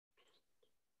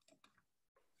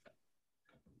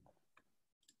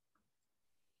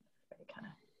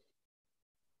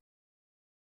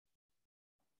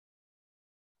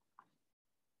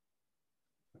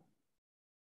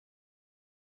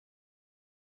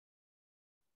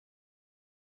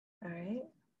All right.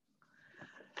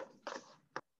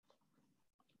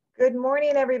 Good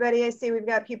morning, everybody. I see we've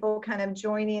got people kind of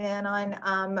joining in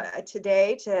on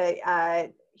today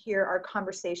to hear our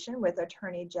conversation with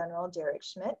Attorney General Derek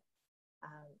Schmidt.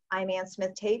 I'm Ann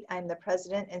Smith-Tate. I'm the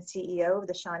President and CEO of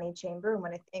the Shawnee Chamber. I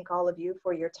want to thank all of you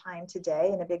for your time today,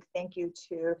 and a big thank you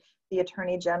to the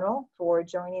Attorney General for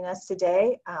joining us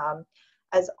today.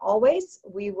 As always,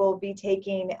 we will be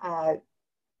taking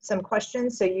some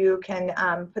questions, so you can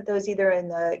put those either in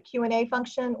the Q&A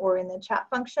function or in the chat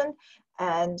function,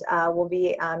 and we'll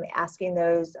be asking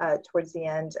those towards the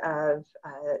end of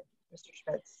Mr.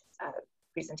 Schmidt's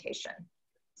presentation.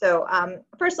 So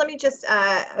first, let me just,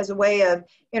 as a way of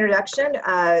introduction,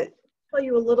 tell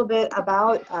you a little bit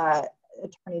about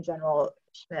Attorney General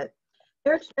Schmidt.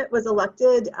 Derek Schmidt was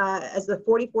elected as the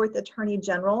 44th Attorney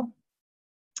General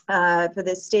for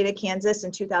the state of Kansas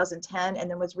in 2010, and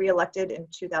then was reelected in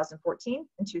 2014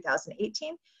 and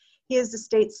 2018. He is the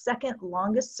state's second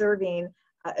longest serving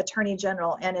Attorney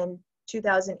General, and in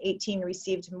 2018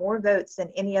 received more votes than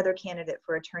any other candidate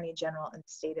for Attorney General in the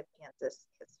state of Kansas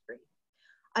history.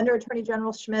 Under Attorney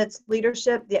General Schmidt's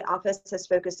leadership, the office has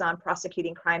focused on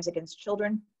prosecuting crimes against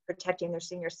children, protecting their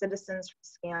senior citizens from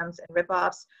scams and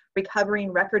ripoffs,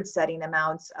 recovering record-setting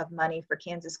amounts of money for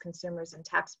Kansas consumers and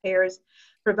taxpayers,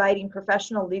 providing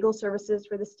professional legal services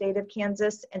for the state of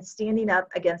Kansas, and standing up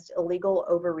against illegal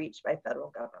overreach by federal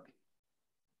government.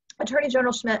 Attorney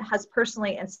General Schmidt has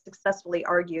personally and successfully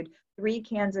argued 3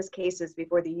 Kansas cases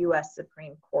before the U.S.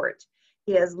 Supreme Court.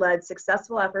 He has led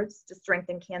successful efforts to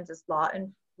strengthen Kansas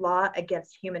law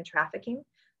against human trafficking,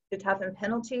 to toughen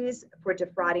penalties for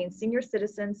defrauding senior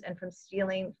citizens and from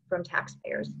stealing from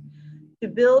taxpayers, to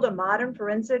build a modern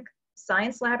forensic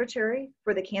science laboratory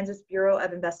for the Kansas Bureau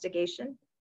of Investigation.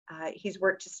 He's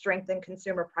worked to strengthen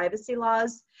consumer privacy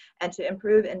laws and to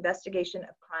improve investigation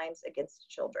of crimes against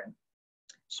children.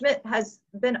 Schmidt has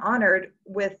been honored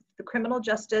with the Criminal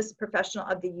Justice Professional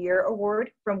of the Year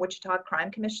Award from Wichita Crime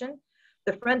Commission,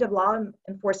 the Friend of Law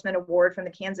Enforcement Award from the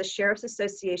Kansas Sheriff's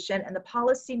Association, and the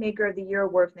Policymaker of the Year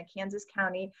Award from the Kansas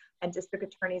County and District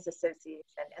Attorneys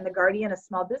Association, and the Guardian of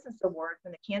Small Business Award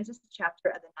from the Kansas chapter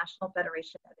of the National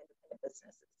Federation of Independent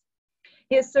Businesses.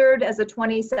 He has served as a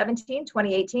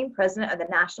 2017-2018 President of the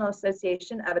National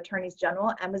Association of Attorneys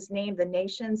General and was named the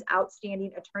nation's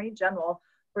outstanding Attorney General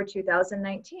for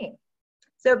 2019.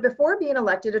 So before being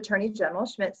elected Attorney General,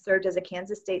 Schmidt served as a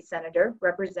Kansas State Senator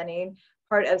representing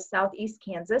part of Southeast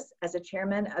Kansas as a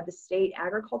chairman of the State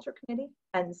Agriculture Committee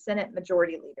and Senate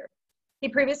Majority Leader. He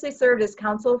previously served as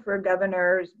counsel for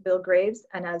Governor Bill Graves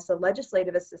and as a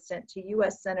legislative assistant to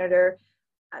U.S. Senator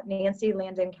Nancy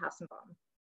Landon Kassenbaum.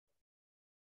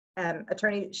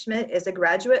 Attorney Schmidt is a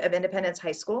graduate of Independence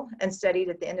High School and studied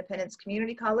at the Independence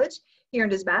Community College. He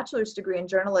earned his bachelor's degree in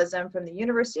journalism from the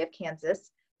University of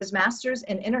Kansas, his master's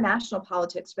in international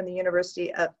politics from the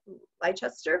University of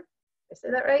Leicester, did I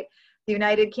say that right? The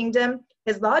United Kingdom,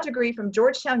 his law degree from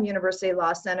Georgetown University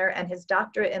Law Center, and his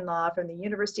doctorate in law from the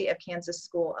University of Kansas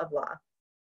School of Law.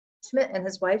 Schmidt and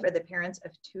his wife are the parents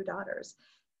of 2 daughters.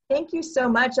 Thank you so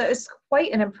much. That is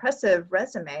quite an impressive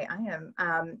resume.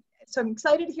 So I'm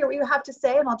excited to hear what you have to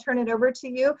say, and I'll turn it over to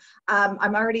you.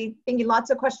 I'm already thinking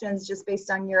lots of questions just based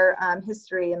on your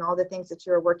history and all the things that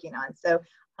you're working on. So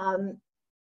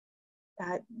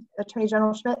Attorney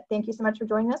General Schmidt, thank you so much for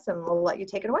joining us, and we'll let you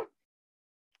take it away.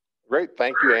 Great,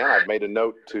 thank you, Ann. I've made a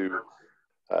note to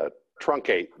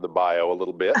truncate the bio a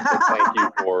little bit. So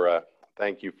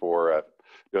thank you for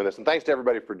doing this, and thanks to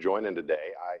everybody for joining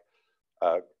today.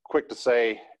 Quick to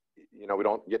say, you know, we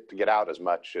don't get to get out as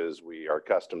much as we are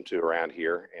accustomed to around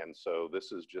here, and so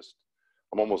this is just,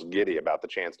 I'm almost giddy about the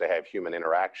chance to have human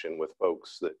interaction with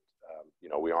folks that, you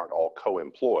know, we aren't all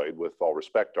co-employed. With all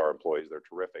respect to our employees, they're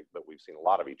terrific, but we've seen a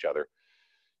lot of each other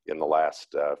in the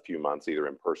last few months, either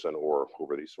in person or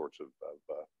over these sorts of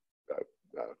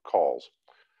calls.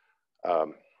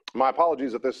 My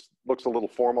apologies if this looks a little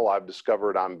formal. I've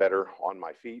discovered I'm better on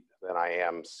my feet than I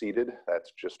am seated.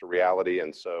 That's just a reality,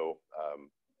 and so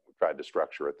we tried to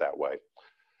structure it that way.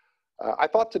 I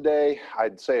thought today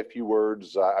I'd say a few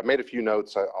words. I made a few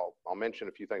notes. I'll mention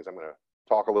a few things I'm going to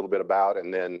talk a little bit about,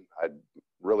 and then I'd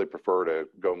really prefer to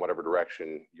go in whatever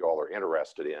direction you all are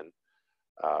interested in.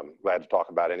 Glad to talk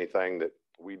about anything that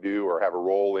we do or have a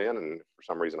role in, and for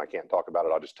some reason I can't talk about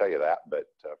it, I'll just tell you that, but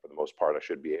for the most part I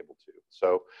should be able to.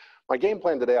 So my game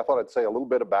plan today, I thought I'd say a little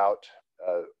bit about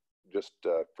just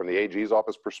from the AG's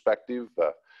office perspective,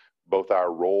 both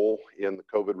our role in the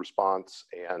COVID response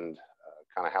and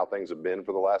kind of how things have been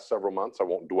for the last several months. I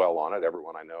won't dwell on it.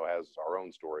 Everyone I know has our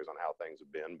own stories on how things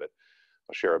have been, but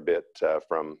I'll share a bit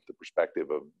from the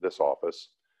perspective of this office.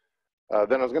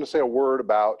 Then I was going to say a word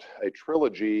about a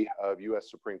trilogy of U.S.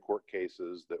 Supreme Court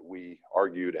cases that we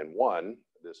argued and won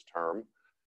this term.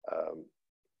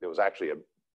 It was actually a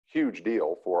huge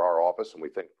deal for our office, and we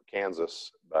think for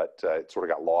Kansas, but it sort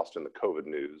of got lost in the COVID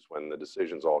news when the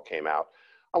decisions all came out.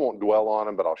 I won't dwell on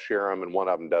them, but I'll share them, and one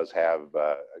of them does have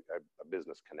a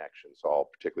business connection, so I'll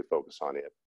particularly focus on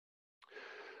it.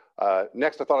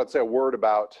 Next, I thought I'd say a word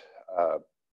about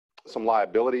some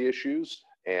liability issues,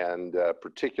 and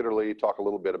particularly talk a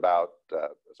little bit about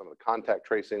some of the contact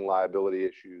tracing liability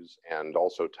issues, and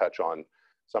also touch on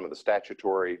some of the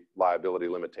statutory liability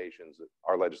limitations that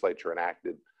our legislature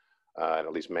enacted, and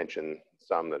at least mention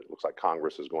some that it looks like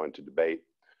Congress is going to debate.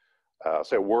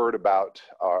 Say a word about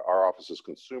our office's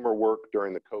consumer work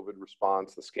during the COVID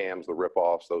response, the scams, the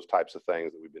ripoffs, those types of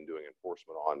things that we've been doing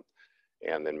enforcement on,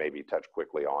 and then maybe touch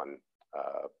quickly on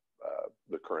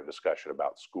the current discussion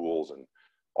about schools and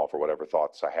offer whatever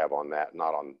thoughts I have on that,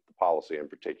 not on the policy in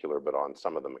particular, but on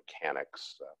some of the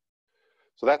mechanics.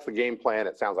 So that's the game plan.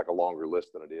 It sounds like a longer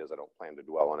list than it is. I don't plan to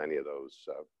dwell on any of those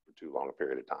for too long a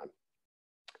period of time.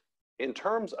 In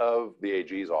terms of the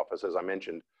AG's office, as I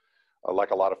mentioned,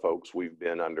 like a lot of folks, we've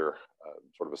been under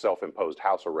sort of a self-imposed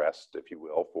house arrest, if you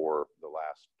will, for the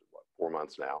last 4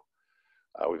 months now.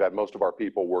 We've had most of our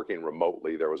people working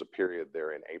remotely. There was a period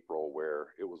there in April where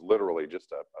it was literally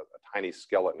just a tiny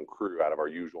skeleton crew out of our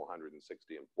usual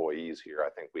 160 employees here. I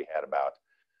think we had about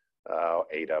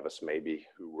 8 of us maybe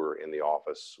who were in the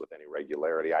office with any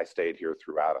regularity. I stayed here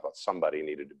throughout. I thought somebody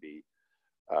needed to be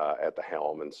at the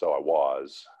helm, and so I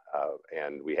was.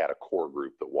 And we had a core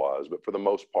group that was, but for the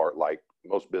most part, like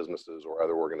most businesses or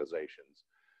other organizations,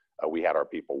 we had our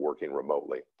people working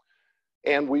remotely.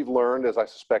 And we've learned, as I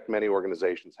suspect many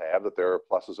organizations have, that there are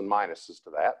pluses and minuses to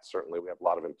that. Certainly, we have a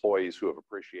lot of employees who have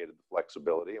appreciated the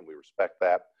flexibility, and we respect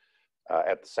that.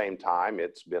 At the same time,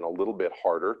 it's been a little bit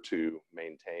harder to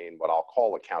maintain what I'll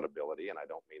call accountability, and I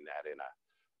don't mean that in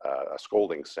a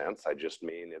scolding sense. I just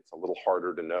mean it's a little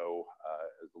harder to know,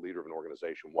 as the leader of an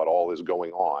organization, what all is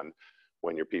going on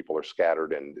when your people are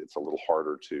scattered, and it's a little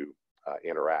harder to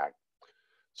interact.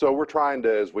 So we're trying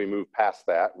to, as we move past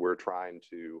that, we're trying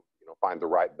to find the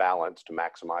right balance to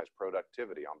maximize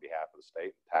productivity on behalf of the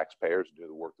state and taxpayers, do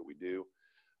the work that we do,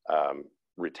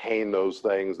 retain those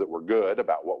things that were good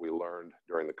about what we learned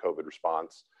during the COVID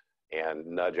response, and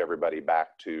nudge everybody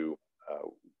back to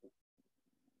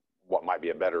what might be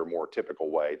a better, more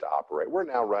typical way to operate. We're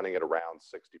now running at around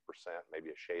 60%, maybe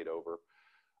a shade over,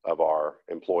 of our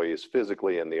employees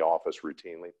physically in the office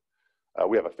routinely.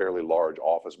 We have a fairly large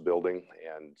office building,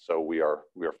 and so we are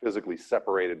physically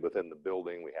separated within the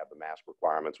building. We have the mask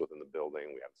requirements within the building.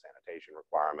 We have the sanitation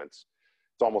requirements.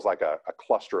 It's almost like a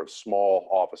cluster of small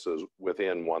offices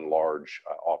within one large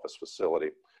office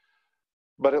facility.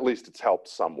 But at least it's helped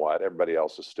somewhat. Everybody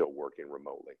else is still working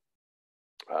remotely.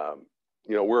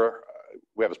 We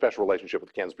have a special relationship with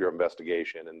the Kansas Bureau of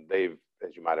Investigation, and they've,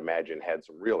 as you might imagine, had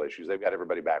some real issues. They've got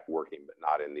everybody back working, but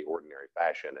not in the ordinary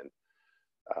fashion. And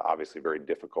obviously very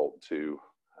difficult to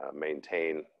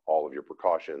maintain all of your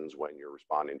precautions when you're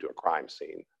responding to a crime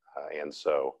scene. And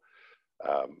so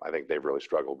I think they've really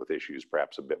struggled with issues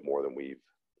perhaps a bit more than we've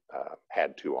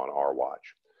had to on our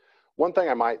watch. One thing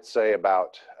I might say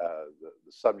about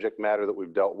the subject matter that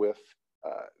we've dealt with,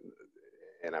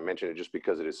 and I mention it just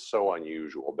because it is so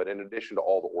unusual, but in addition to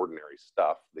all the ordinary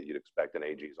stuff that you'd expect an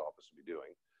AG's office to be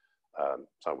doing,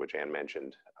 some of which Ann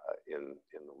mentioned in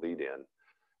the lead-in.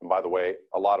 And by the way,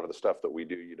 a lot of the stuff that we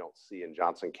do, you don't see in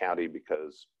Johnson County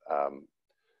because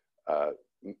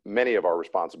many of our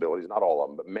responsibilities, not all of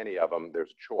them, but many of them,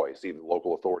 there's a choice. Either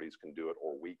local authorities can do it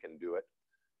or we can do it.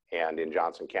 And in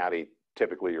Johnson County,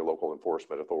 typically your local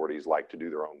enforcement authorities like to do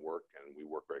their own work, and we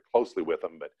work very closely with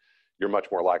them, but you're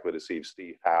much more likely to see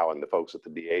Steve Howe and the folks at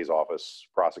the DA's office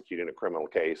prosecuting a criminal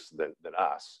case than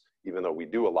us. Even though we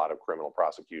do a lot of criminal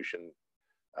prosecution,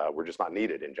 we're just not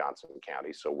needed in Johnson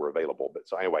County, so we're available. But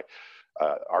so anyway,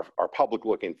 our public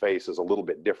looking face is a little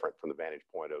bit different from the vantage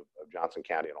point of Johnson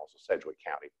County and also Sedgwick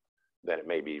County than it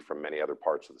may be from many other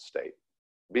parts of the state.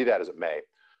 Be that as it may,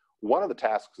 one of the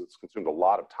tasks that's consumed a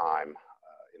lot of time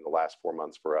in the last 4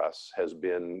 months for us has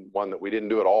been one that we didn't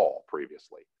do at all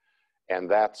previously. And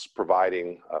that's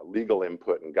providing legal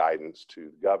input and guidance to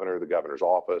the governor, the governor's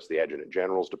office, the adjutant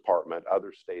general's department,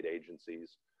 other state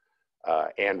agencies,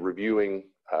 and reviewing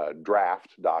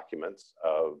draft documents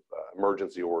of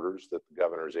emergency orders that the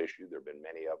governor's issued. There have been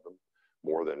many of them,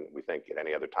 more than we think at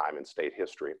any other time in state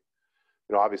history.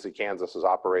 Obviously Kansas has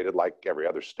operated like every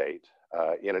other state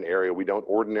in an area we don't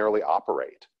ordinarily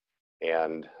operate.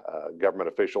 And government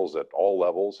officials at all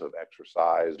levels have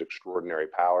exercised extraordinary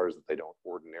powers that they don't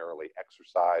ordinarily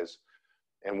exercise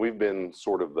And we've been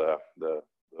sort of the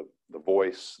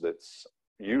voice that's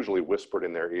usually whispered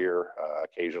in their ear,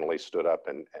 occasionally stood up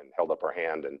and held up our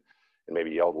hand and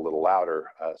maybe yelled a little louder,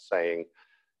 saying,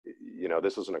 you know,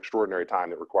 this is an extraordinary time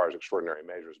that requires extraordinary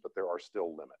measures, but there are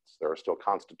still limits. There are still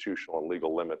constitutional and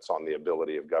legal limits on the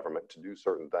ability of government to do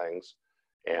certain things.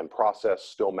 And process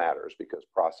still matters, because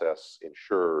process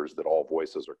ensures that all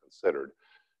voices are considered.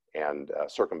 And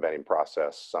circumventing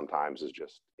process sometimes is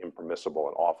just impermissible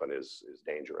and often is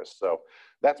dangerous. So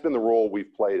that's been the role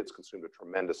we've played. It's consumed a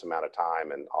tremendous amount of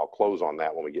time, and I'll close on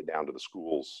that when we get down to the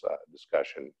schools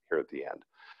discussion here at the end.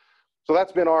 So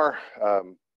that's been our,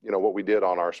 you know, what we did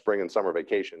on our spring and summer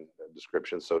vacation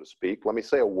description, so to speak. Let me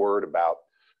say a word about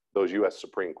those U.S.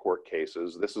 Supreme Court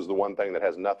cases. This is the one thing that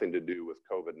has nothing to do with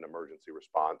COVID and emergency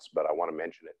response, but I want to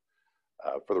mention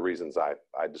it for the reasons I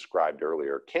described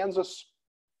earlier. Kansas,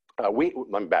 let me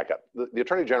back up. The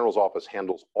Attorney General's office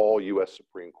handles all U.S.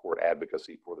 Supreme Court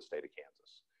advocacy for the state of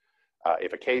Kansas.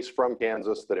 If a case from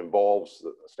Kansas that involves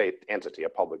a state entity, a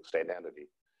public state entity,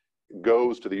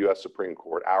 goes to the U.S. Supreme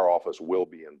Court, our office will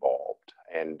be involved.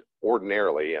 And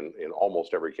ordinarily, and in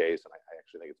almost every case, and I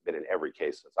actually think it's been in every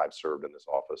case since I've served in this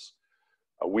office,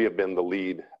 we have been the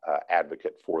lead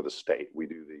advocate for the state. We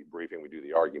do the briefing, we do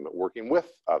the argument, working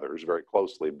with others very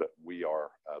closely, but we are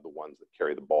the ones that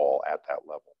carry the ball at that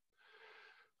level.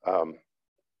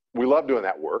 We love doing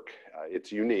that work.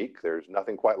 It's unique. There's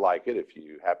nothing quite like it. If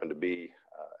you happen to be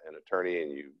an attorney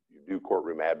and you do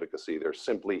courtroom advocacy, there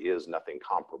simply is nothing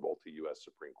comparable to U.S.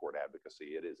 Supreme Court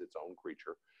advocacy. It is its own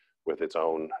creature with its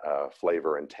own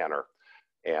flavor and tenor,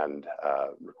 and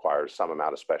requires some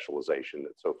amount of specialization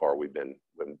that so far we've been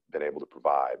able to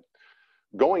provide.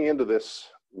 Going into this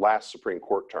last Supreme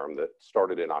Court term that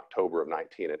started in October of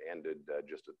 19 and ended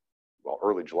well,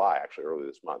 early July, actually, early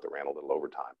this month. It ran a little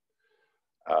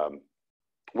overtime.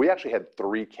 We actually had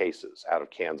 3 cases out of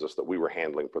Kansas that we were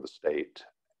handling for the state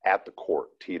at the court,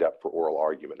 teed up for oral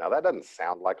argument. Now, that doesn't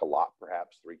sound like a lot,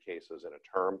 perhaps, 3 cases in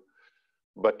a term,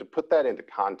 but to put that into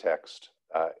context,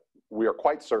 we are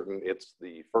quite certain it's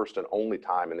the first and only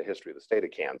time in the history of the state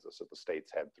of Kansas that the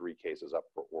state's had 3 cases up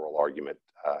for oral argument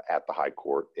at the high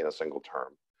court in a single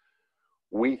term.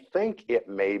 We think it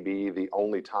may be the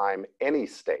only time any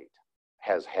state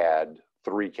has had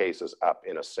 3 cases up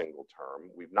in a single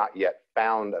term. We've not yet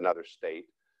found another state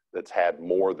that's had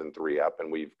more than 3 up,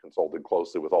 and we've consulted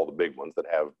closely with all the big ones that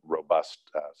have robust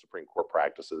Supreme Court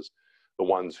practices, the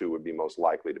ones who would be most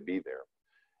likely to be there.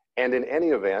 And in any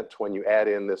event, when you add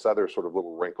in this other sort of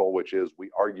little wrinkle, which is we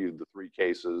argued the 3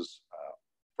 cases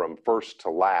from first to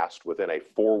last within a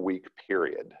 4-week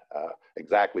period,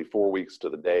 exactly 4 weeks to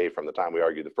the day from the time we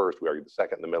argued the first, we argued the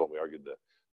second in the middle, we argued the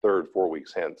third 4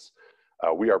 weeks hence.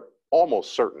 We are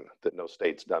almost certain that no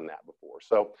state's done that before.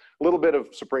 So a little bit of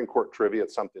Supreme Court trivia.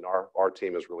 It's something our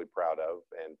team is really proud of,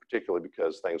 and particularly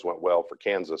because things went well for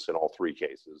Kansas in all 3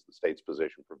 cases. The state's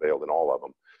position prevailed in all of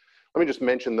them. Let me just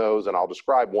mention those, and I'll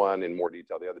describe one in more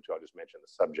detail. The other 2, I'll just mention the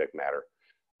subject matter.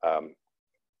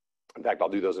 In fact, I'll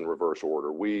do those in reverse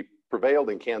order. We prevailed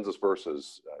in Kansas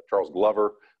versus Charles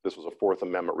Glover. This was a 4th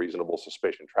Amendment reasonable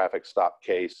suspicion traffic stop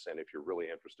case, and if you're really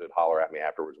interested, holler at me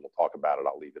afterwards and we'll talk about it.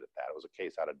 I'll leave it at that. It was a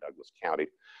case out of Douglas County.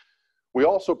 We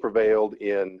also prevailed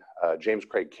in James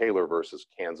Craig Kaler versus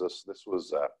Kansas. This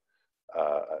was a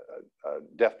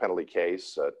death penalty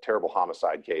case, a terrible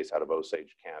homicide case out of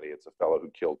Osage County. It's a fellow who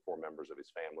killed 4 members of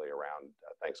his family around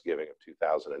Thanksgiving of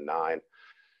 2009.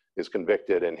 Is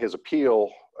convicted, and his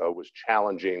appeal was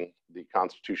challenging the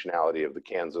constitutionality of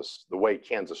the way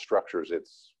Kansas structures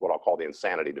its, what I'll call the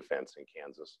insanity defense in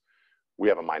Kansas. We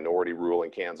have a minority rule in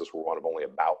Kansas. We're one of only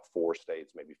about 4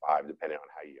 states, maybe 5, depending on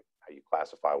how you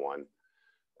classify one,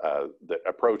 that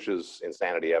approaches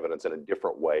insanity evidence in a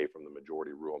different way from the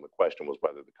majority rule. And the question was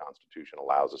whether the Constitution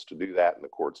allows us to do that, and the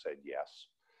court said yes.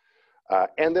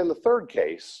 And then the third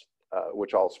case,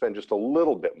 which I'll spend just a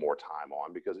little bit more time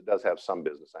on because it does have some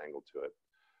business angle to it,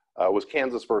 was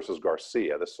Kansas versus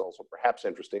Garcia. This is also perhaps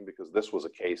interesting because this was a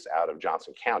case out of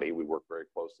Johnson County. We worked very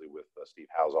closely with Steve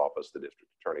Howe's office, the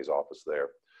district attorney's office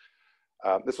there.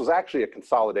 This was actually a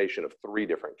consolidation of 3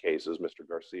 different cases. Mr.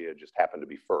 Garcia just happened to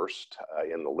be first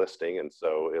in the listing, and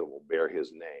so it will bear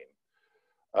his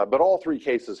name. But all 3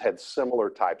 cases had similar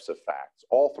types of facts.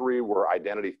 All 3 were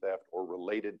identity theft or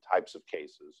related types of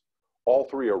cases. All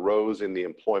 3 arose in the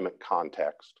employment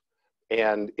context.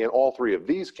 And in all 3 of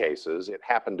these cases, it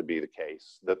happened to be the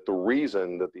case that the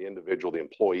reason that the individual, the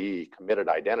employee, committed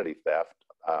identity theft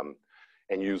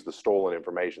and used the stolen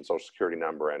information, social security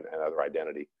number and other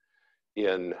identity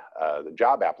in the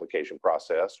job application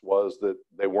process was that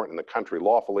they weren't in the country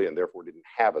lawfully and therefore didn't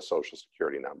have a social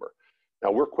security number.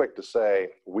 Now, we're quick to say,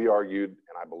 we argued,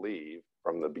 and I believe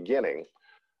from the beginning,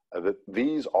 that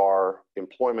these are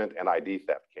employment and ID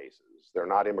theft cases. They're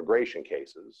not immigration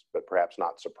cases, but perhaps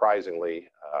not surprisingly,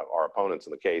 our opponents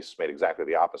in the case made exactly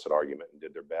the opposite argument and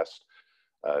did their best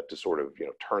to sort of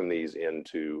turn these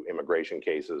into immigration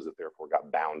cases that therefore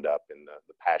got bound up in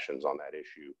the passions on that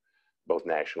issue, both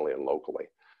nationally and locally.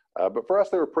 But for us,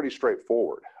 they were pretty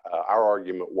straightforward. Our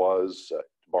argument was, to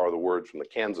borrow the words from the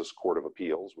Kansas Court of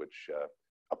Appeals, which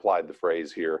applied the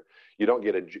phrase here, you don't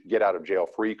get a get out of jail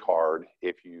free card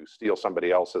if you steal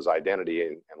somebody else's identity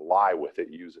and lie with it,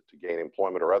 use it to gain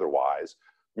employment or otherwise,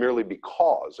 merely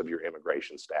because of your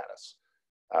immigration status.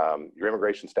 Your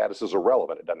immigration status is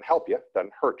irrelevant. It doesn't help you, it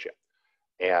doesn't hurt you.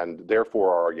 And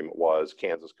therefore, our argument was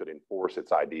Kansas could enforce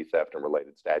its ID theft and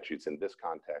related statutes in this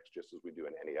context, just as we do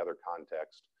in any other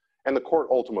context. And the court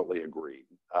ultimately agreed.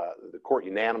 The court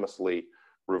unanimously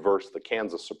reversed the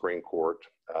Kansas Supreme Court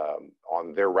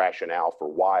on their rationale for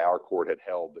why our court had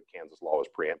held that Kansas law was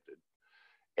preempted.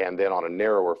 And then on a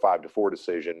narrower 5-4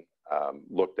 decision,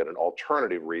 looked at an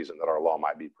alternative reason that our law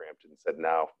might be preempted and said,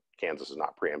 no, Kansas is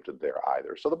not preempted there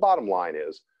either. So the bottom line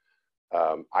is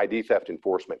ID theft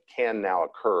enforcement can now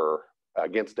occur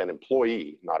against an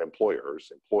employee, not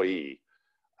employers, employee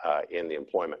in the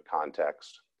employment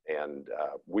context. And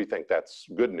we think that's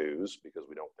good news because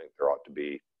we don't think there ought to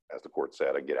be, as the court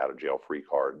said, a get out of jail free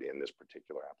card in this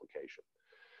particular application.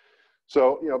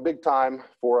 So, big time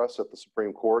for us at the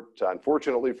Supreme Court.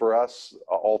 Unfortunately for us,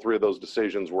 all three of those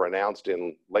decisions were announced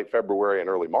in late February and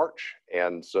early March.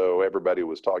 And so everybody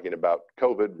was talking about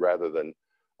COVID rather than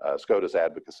SCOTUS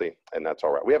advocacy, and that's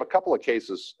all right. We have a couple of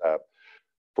cases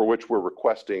for which we're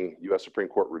requesting U.S. Supreme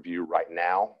Court review right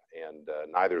now, and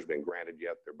neither has been granted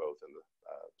yet. They're both in the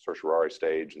certiorari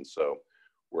stage, and so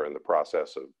we're in the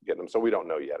process of getting them. So we don't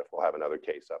know yet if we'll have another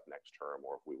case up next term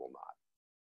or if we will not.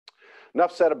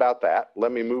 Enough said about that.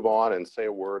 Let me move on and say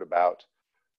a word about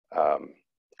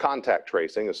contact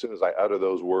tracing. As soon as I utter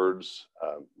those words,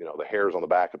 the hairs on the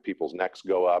back of people's necks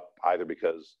go up, either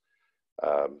because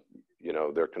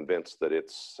they're convinced that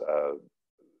it's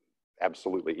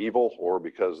absolutely evil, or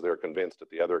because they're convinced at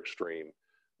the other extreme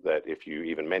that if you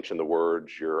even mention the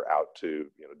words, you're out to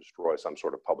destroy some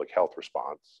sort of public health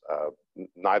response.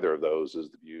 Neither of those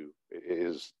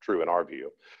is true in our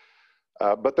view.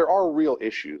 But there are real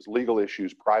issues, legal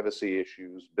issues, privacy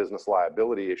issues, business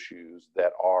liability issues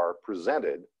that are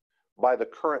presented by the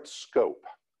current scope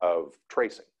of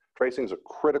tracing. Tracing is a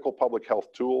critical public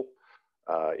health tool.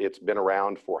 It's been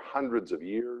around for hundreds of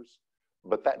years,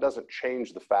 but that doesn't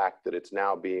change the fact that it's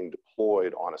now being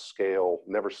deployed on a scale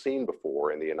never seen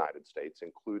before in the United States,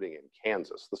 including in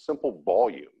Kansas. The simple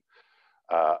volume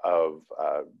of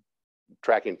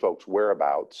tracking folks'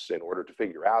 whereabouts in order to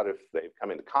figure out if they've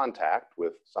come into contact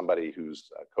with somebody who's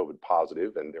COVID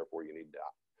positive, and therefore you need to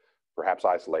perhaps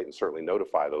isolate and certainly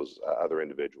notify those other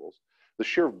individuals. The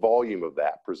sheer volume of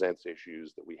that presents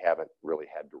issues that we haven't really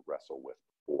had to wrestle with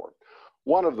before.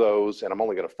 One of those, and I'm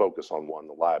only going to focus on one,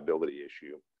 the liability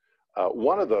issue.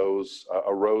 One of those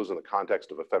arose in the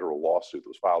context of a federal lawsuit that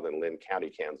was filed in Lynn County,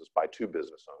 Kansas by two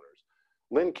business owners.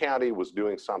 Lynn County was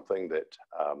doing something that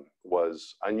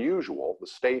was unusual. The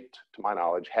state, to my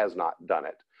knowledge, has not done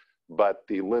it, but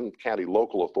the Lynn County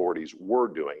local authorities were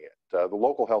doing it. The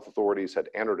local health authorities had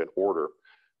entered an order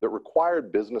that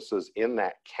required businesses in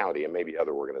that county, and maybe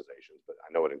other organizations, but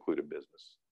I know it included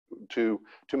business, to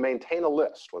maintain a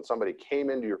list. When somebody came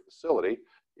into your facility,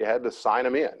 you had to sign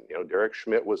them in. Derek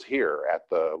Schmidt was here at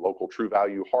the local True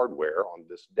Value Hardware on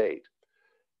this date.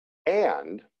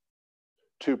 And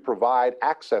to provide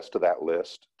access to that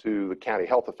list to the county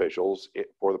health officials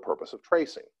for the purpose of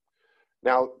tracing.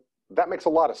 Now, that makes a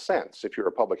lot of sense if you're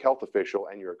a public health official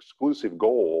and your exclusive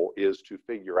goal is to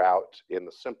figure out in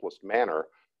the simplest manner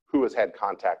who has had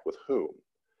contact with whom.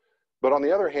 But on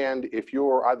the other hand, if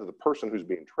you're either the person who's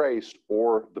being traced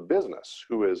or the business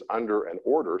who is under an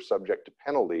order subject to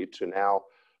penalty to now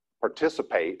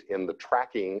participate in the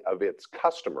tracking of its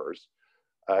customers,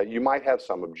 you might have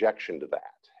some objection to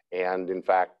that. And in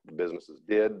fact, the businesses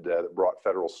did, brought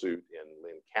federal suit in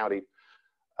Lynn County.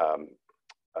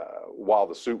 While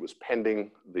the suit was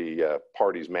pending, the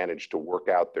parties managed to work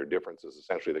out their differences.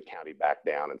 Essentially, the county backed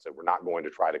down and said, we're not going to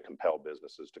try to compel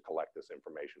businesses to collect this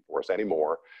information for us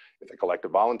anymore. If they collect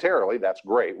it voluntarily, that's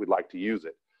great. We'd like to use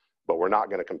it, but we're not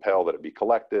going to compel that it be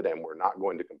collected, and we're not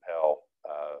going to compel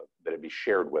that it be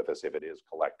shared with us. If it is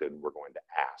collected, we're going to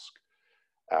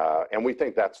ask. And we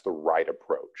think that's the right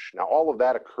approach. Now, all of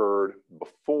that occurred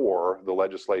before the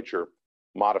legislature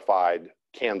modified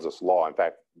Kansas law. In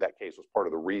fact, that case was part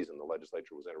of the reason the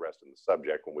legislature was interested in the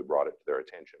subject when we brought it to their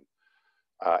attention.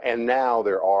 And now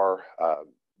there are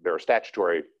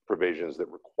statutory provisions that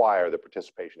require that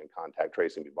participation in contact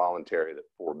tracing be voluntary, that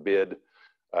forbid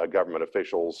government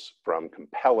officials from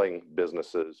compelling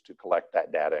businesses to collect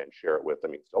that data and share it with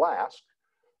them. You can still ask,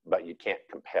 but you can't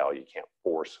compel, you can't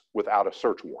force without a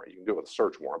search warrant. You can do it with a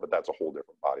search warrant, but that's a whole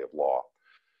different body of law.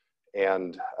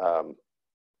 And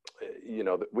you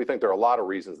know, we think there are a lot of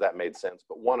reasons that made sense,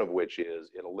 but one of which is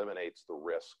it eliminates the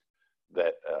risk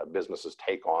that businesses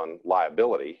take on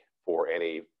liability for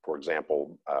any, for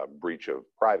example, breach of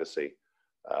privacy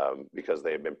because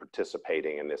they have been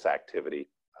participating in this activity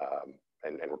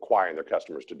and requiring their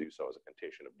customers to do so as a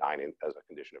condition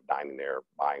of dining there,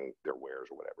 buying their wares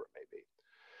or whatever it may be.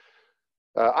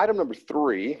 Item number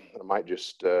 3, I might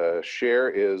just share,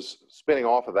 is spinning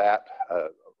off of that,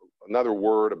 another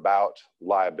word about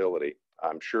liability.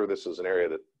 I'm sure this is an area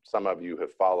that some of you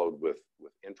have followed with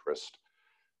interest.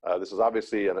 This is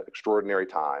obviously an extraordinary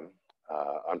time,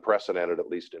 unprecedented, at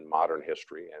least in modern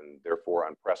history, and therefore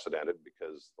unprecedented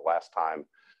because the last time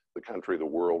the country, the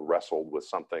world wrestled with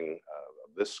something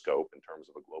of this scope in terms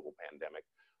of a global pandemic,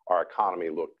 our economy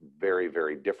looked very,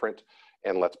 very different.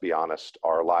 And let's be honest,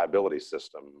 our liability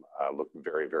system looked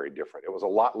very, very different. It was a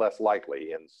lot less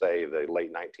likely in, say, the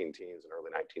late 19-teens and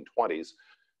early 1920s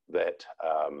that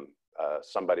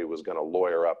somebody was going to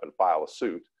lawyer up and file a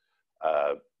suit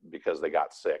because they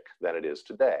got sick than it is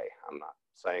today. I'm not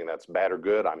saying that's bad or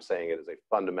good. I'm saying it is a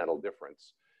fundamental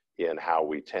difference in how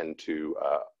we tend to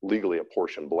legally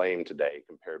apportion blame today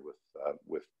compared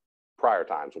with prior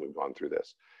times when we've gone through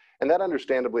this. And that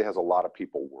understandably has a lot of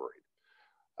people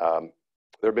worried.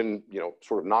 There have been, you know,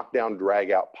 sort of knockdown,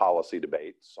 drag out policy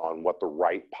debates on what the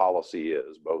right policy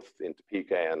is, both in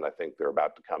Topeka and I think they're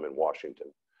about to come in Washington.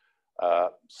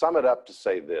 Sum it up to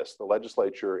say this: the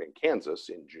legislature in Kansas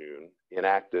in June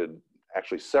enacted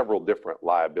actually several different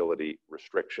liability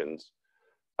restrictions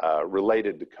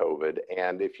related to COVID.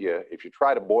 And if you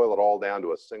try to boil it all down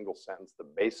to a single sentence, the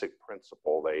basic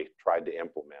principle they tried to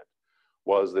implement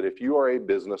was that if you are a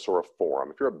business or a forum,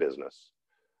 if you're a business,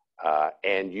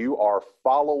 and you are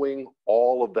following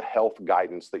all of the health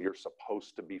guidance that you're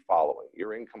supposed to be following,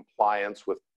 you're in compliance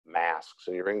with masks,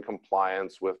 and you're in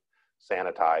compliance with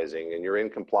sanitizing, and you're in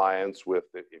compliance with,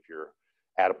 if you're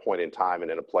at a point in time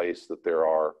and in a place that there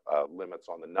are limits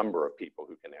on the number of people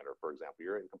who can enter, for example,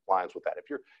 you're in compliance with that. If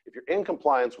you're in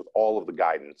compliance with all of the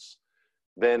guidance,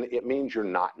 then it means you're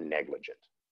not negligent.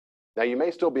 Now, you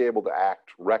may still be able to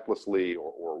act recklessly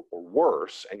or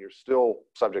worse, and you're still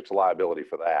subject to liability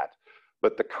for that.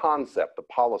 But the concept, the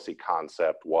policy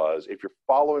concept was, if you're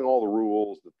following all the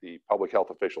rules that the public health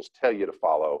officials tell you to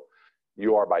follow,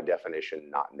 you are by definition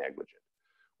not negligent.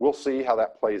 We'll see how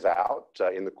that plays out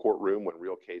in the courtroom when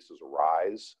real cases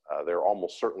arise. They're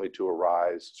almost certain to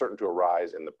arise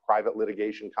in the private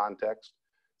litigation context.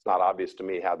 It's not obvious to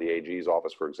me how the AG's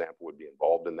office, for example, would be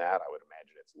involved in that. I would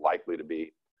imagine it's likely to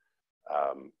be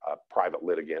a private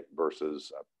litigant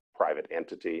versus a private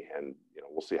entity, and you know,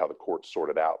 we'll see how the courts sort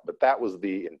it out. But that was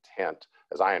the intent,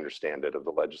 as I understand it, of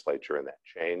the legislature in that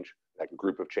change, that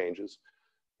group of changes,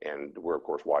 and we're of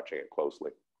course watching it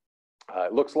closely.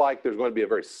 It looks like there's going to be a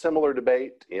very similar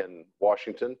debate in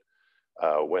Washington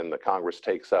when the Congress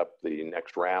takes up the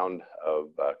next round of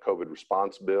COVID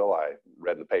response bill. I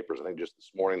read in the papers, I think just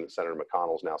this morning, that Senator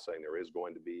McConnell is now saying there is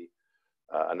going to be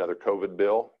another COVID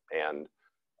bill. And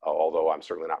although I'm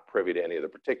certainly not privy to any of the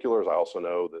particulars, I also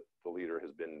know that the leader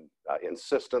has been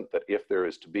insistent that if there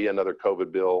is to be another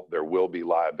COVID bill, there will be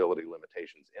liability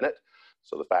limitations in it.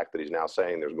 So the fact that he's now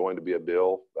saying there's going to be a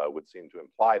bill would seem to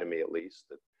imply to me, at least,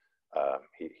 that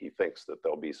he thinks that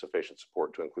there'll be sufficient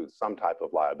support to include some type of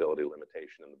liability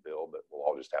limitation in the bill, but we'll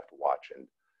all just have to watch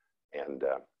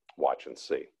and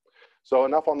see. So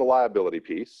enough on the liability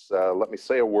piece. Let me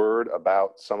say a word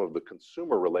about some of the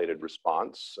consumer-related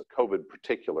response, COVID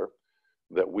particular,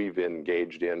 that we've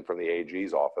engaged in from the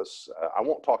AG's office. I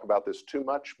won't talk about this too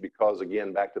much because,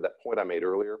 again, back to that point I made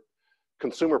earlier,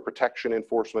 consumer protection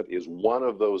enforcement is one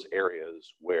of those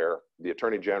areas where the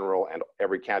Attorney General and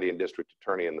every county and district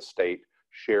attorney in the state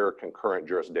share concurrent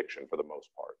jurisdiction for the most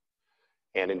part.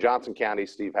 And in Johnson County,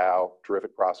 Steve Howe,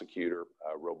 terrific prosecutor,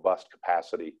 robust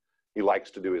capacity. He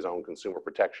likes to do his own consumer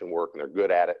protection work, and they're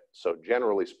good at it. So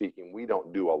generally speaking, we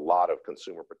don't do a lot of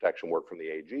consumer protection work from the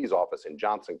AG's office in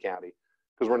Johnson County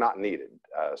because we're not needed.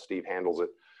 Steve handles it.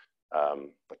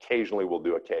 Occasionally we'll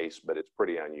do a case, but it's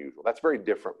pretty unusual. That's very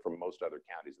different from most other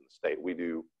counties in the state. We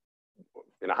do,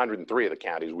 in 103 of the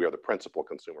counties, we are the principal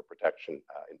consumer protection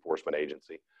enforcement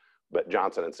agency, but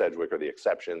Johnson and Sedgwick are the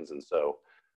exceptions, and so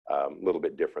a little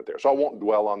bit different there. So I won't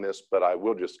dwell on this, but I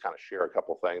will just kind of share a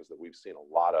couple things that we've seen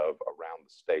a lot of around the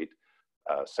state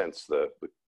since the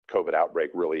COVID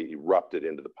outbreak really erupted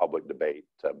into the public debate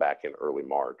back in early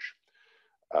March.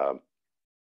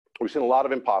 We've seen a lot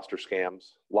of imposter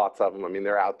scams, lots of them. I mean,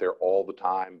 they're out there all the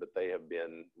time, but they have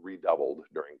been redoubled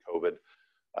during COVID.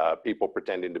 People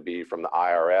pretending to be from the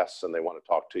IRS and they want to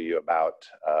talk to you about,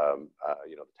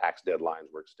 you know, the tax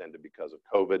deadlines were extended because of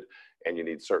COVID and you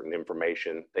need certain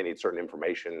information. They need certain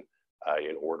information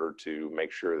in order to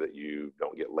make sure that you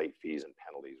don't get late fees and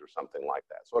penalties or something like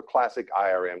that. So a classic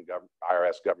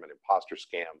IRS government imposter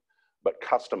scam, but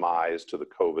customized to the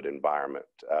COVID environment.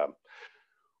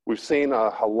 We've seen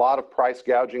a lot of price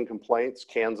gouging complaints.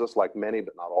 Kansas, like many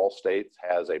but not all states,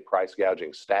 has a price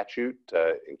gouging statute.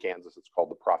 In Kansas, it's called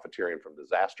the Profiteering from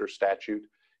Disaster Statute.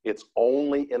 It's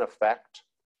only in effect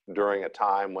during a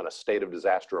time when a state of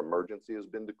disaster emergency has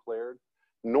been declared.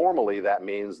 Normally, that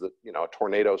means that, you know, a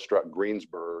tornado struck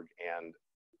Greensburg and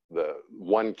the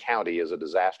one county is a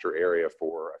disaster area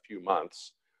for a few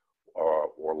months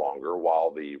or longer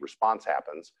while the response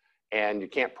happens, and you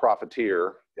can't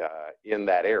profiteer in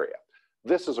that area.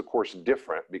 This is, of course,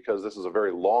 different because this is a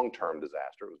very long-term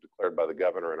disaster. It was declared by the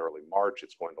governor in early March.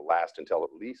 It's going to last until at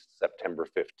least September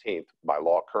 15th by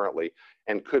law currently,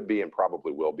 and could be and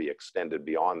probably will be extended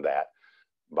beyond that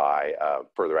by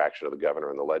further action of the governor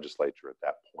and the legislature at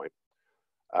that point.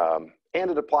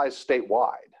 And it applies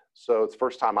statewide. So it's the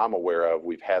first time I'm aware of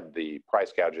we've had the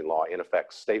price gouging law in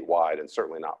effect statewide, and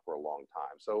certainly not for a long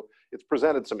time. So it's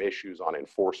presented some issues on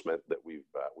enforcement that we've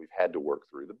had to work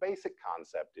through. The basic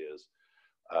concept is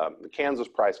the Kansas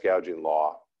price gouging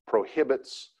law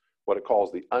prohibits what it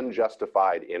calls the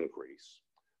unjustified increase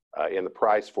in the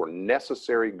price for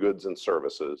necessary goods and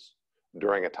services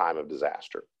during a time of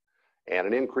disaster. And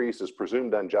an increase is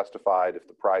presumed unjustified if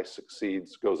the price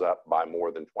goes up by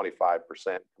more than 25%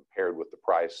 compared with the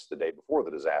price the day before the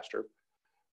disaster.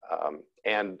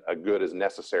 And a good is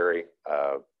necessary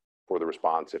for the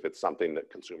response if it's something that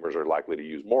consumers are likely to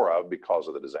use more of because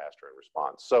of the disaster and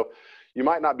response. So you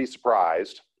might not be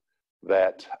surprised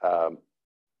that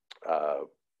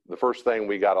the first thing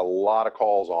we got a lot of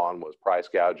calls on was price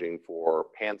gouging for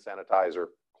hand sanitizer,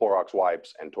 Clorox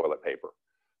wipes, and toilet paper.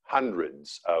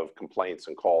 Hundreds of complaints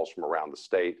and calls from around the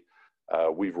state.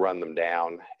 We've run them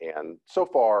down, and so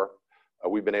far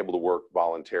we've been able to work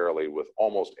voluntarily with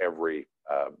almost every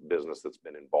business that's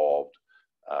been involved.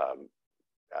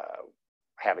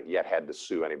 Haven't yet had to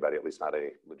sue anybody, at least not any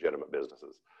legitimate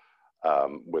businesses,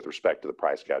 with respect to the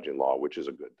price gouging law, which is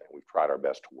a good thing. We've tried our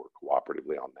best to work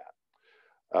cooperatively on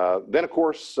that. Then, of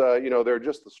course, you know, there are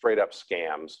just the straight up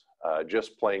scams,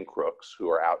 just plain crooks who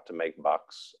are out to make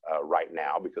bucks right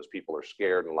now because people are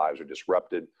scared and lives are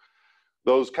disrupted.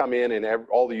 Those come in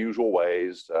all the usual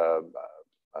ways,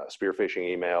 spear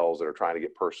phishing emails that are trying to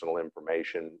get personal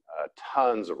information,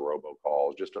 tons of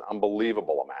robocalls, just an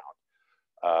unbelievable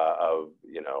amount of,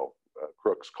 you know,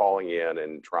 crooks calling in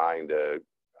and trying to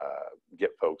get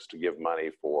folks to give money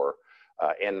for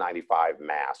N95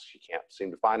 masks. You can't seem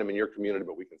to find them in your community,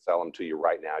 but we can sell them to you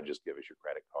right now. Just give us your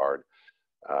credit card.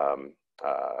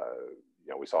 You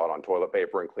know, we saw it on toilet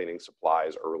paper and cleaning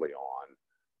supplies early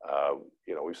on.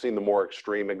 You know, we've seen the more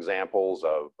extreme examples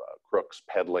of crooks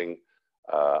peddling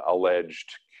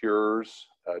alleged cures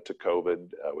to COVID,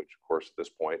 which of course at this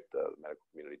point the medical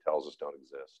community tells us don't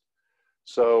exist.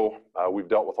 So we've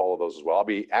dealt with all of those as well. I'll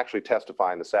be actually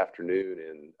testifying this afternoon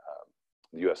in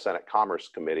the U.S. Senate Commerce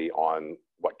Committee on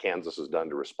what Kansas has done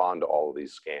to respond to all of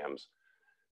these scams.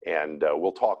 And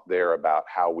we'll talk there about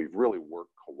how we've really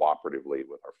worked cooperatively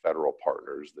with our federal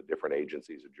partners, the different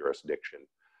agencies of jurisdiction,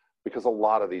 because a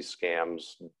lot of these scams,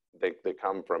 they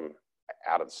come from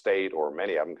out of state, or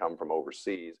many of them come from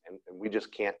overseas, and we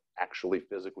just can't actually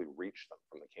physically reach them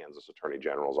from the Kansas Attorney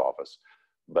General's office,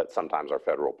 but sometimes our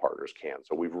federal partners can.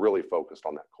 So we've really focused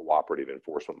on that cooperative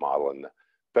enforcement model, and the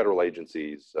federal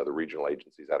agencies, the regional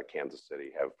agencies out of Kansas City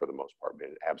have, for the most part,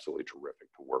 been absolutely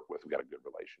terrific to work with. We've got a good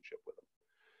relationship with them.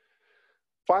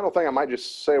 Final thing I might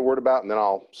just say a word about, and then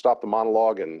I'll stop the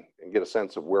monologue and get a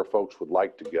sense of where folks would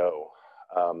like to go.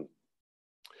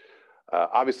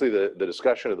 Obviously, the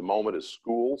discussion of the moment is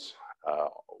schools.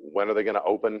 When are they going to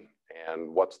open,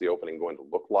 and what's the opening going to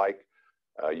look like?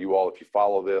 You all, if you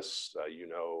follow this, you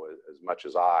know as much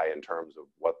as I in terms of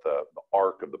what the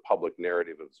arc of the public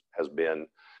narrative has been.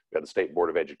 We had the State Board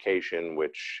of Education,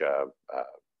 which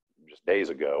just days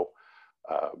ago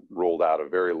rolled out a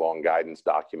very long guidance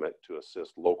document to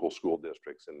assist local school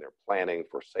districts in their planning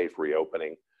for safe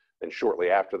reopening. And shortly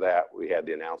after that, we had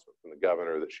the announcement from the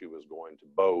governor that she was going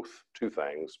to two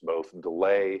things, both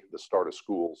delay the start of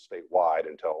schools statewide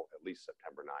until at least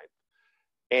September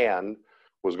 9th, and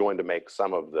was going to make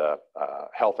some of the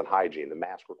health and hygiene, the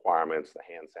mask requirements, the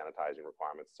hand sanitizing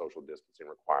requirements, social distancing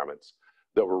requirements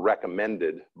that were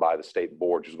recommended by the state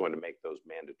board. She's going to make those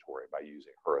mandatory by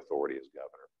using her authority as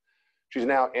governor. She's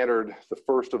now entered the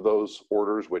first of those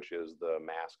orders, which is the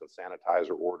mask and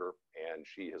sanitizer order, and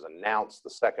she has announced the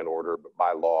second order, but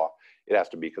by law, it has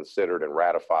to be considered and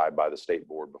ratified by the state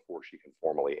board before she can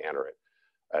formally enter it.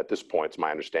 At this point, it's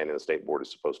my understanding the state board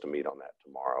is supposed to meet on that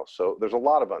tomorrow. So there's a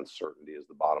lot of uncertainty is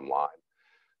the bottom line.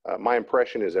 My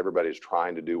impression is everybody's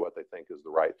trying to do what they think is the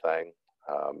right thing.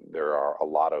 There are a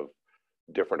lot of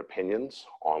different opinions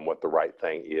on what the right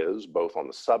thing is, both on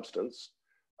the substance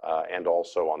and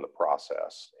also on the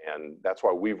process. And that's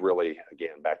why we've really,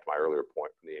 again, back to my earlier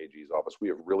point from the AG's office, we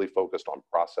have really focused on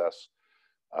process.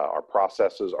 Our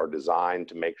processes are designed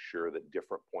to make sure that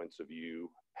different points of view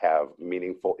have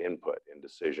meaningful input in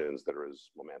decisions that are as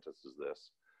momentous as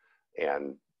this.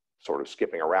 And sort of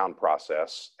skipping around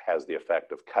process has the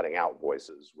effect of cutting out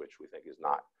voices, which we think is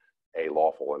not A,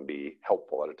 lawful, and B,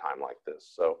 helpful at a time like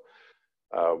this. So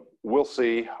we'll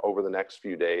see over the next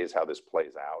few days how this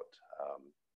plays out.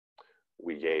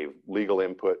 We gave legal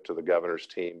input to the governor's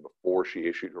team before she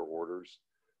issued her orders.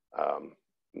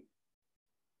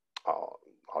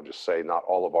 I'll just say not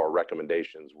all of our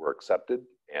recommendations were accepted,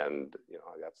 and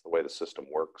that's the way the system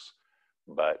works.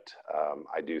 But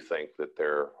I do think that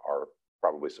there are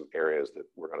probably some areas that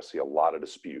we're going to see a lot of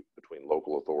dispute between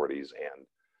local authorities and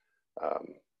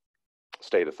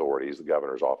state authorities, the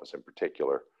governor's office in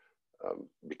particular,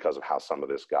 because of how some of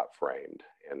this got framed.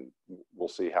 And we'll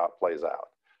see how it plays out.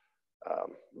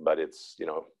 But it's,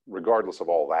 regardless of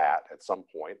all that, at some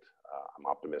point, I'm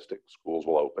optimistic schools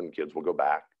will open, kids will go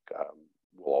back.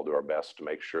 We'll all do our best to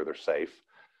make sure they're safe.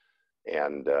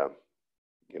 And,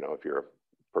 if you're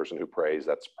a person who prays,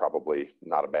 that's probably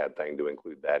not a bad thing to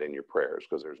include that in your prayers,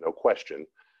 because there's no question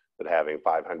that having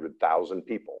 500,000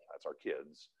 people, that's our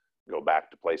kids, go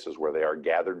back to places where they are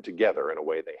gathered together in a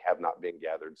way they have not been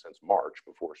gathered since March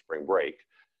before spring break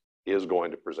is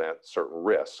going to present certain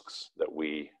risks that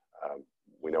we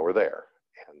know are there.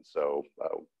 And so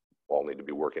we'll all need to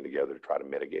be working together to try to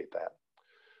mitigate that.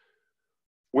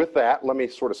 With that, let me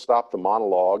sort of stop the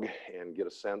monologue and get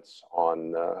a sense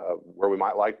on where we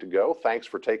might like to go. Thanks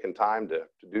for taking time to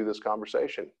do this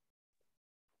conversation.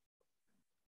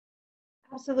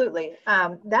 Absolutely.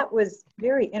 That was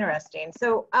very interesting.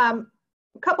 So a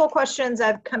couple of questions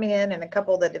I've coming in and a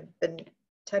couple that have been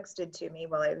texted to me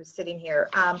while I was sitting here.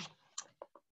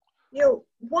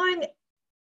 One,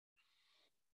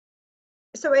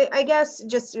 so I guess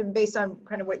just based on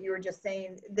kind of what you were just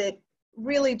saying, that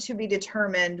really to be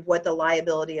determined what the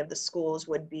liability of the schools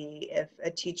would be if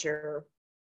a teacher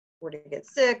were to get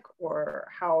sick, or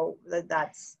how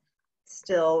that's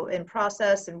still in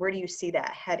process, and where do you see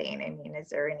that heading? I mean, is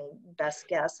there any best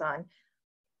guess on,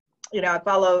 I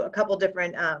follow a couple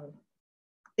different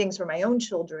things for my own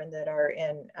children that are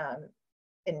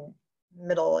in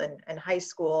middle and high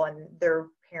school, and their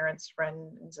parents,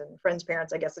 friends, and friends'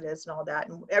 parents, I guess it is, and all that.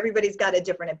 And everybody's got a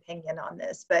different opinion on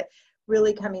this, but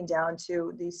really coming down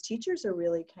to these teachers are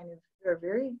really they're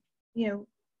very,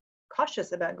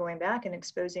 cautious about going back and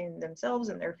exposing themselves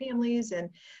and their families. And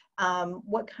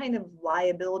what kind of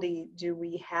liability do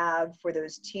we have for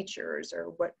those teachers, or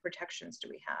what protections do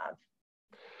we have?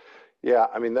 Yeah,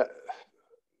 I mean,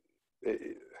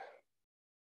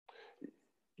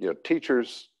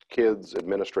 teachers, kids,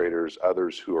 administrators,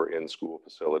 others who are in school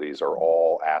facilities are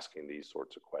all asking these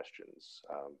sorts of questions.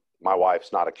 My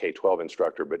wife's not a K-12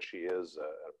 instructor, but she is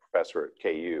a professor at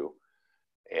KU,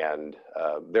 and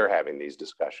they're having these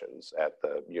discussions at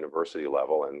the university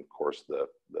level. And of course, the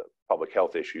public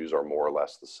health issues are more or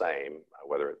less the same,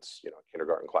 whether it's a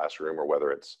kindergarten classroom or whether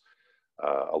it's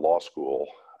a law school.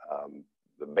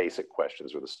 The basic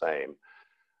questions are the same.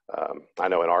 I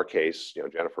know in our case,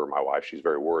 Jennifer, my wife, she's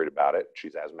very worried about it.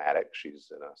 She's asthmatic. She's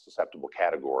in a susceptible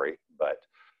category, but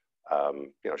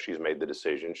she's made the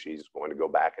decision. She's going to go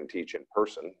back and teach in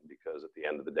person, because at the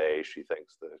end of the day, she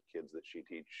thinks the kids that she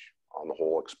teach on the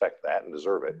whole expect that and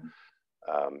deserve it.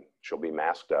 She'll be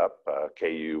masked up.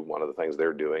 KU, one of the things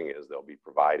they're doing is they'll be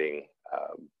providing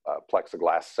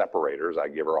plexiglass separators. I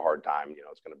give her a hard time.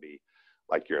 It's going to be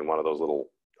like you're in one of those little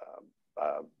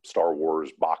Star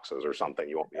Wars boxes or something.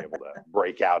 You won't be able to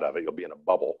break out of it. You'll be in a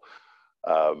bubble.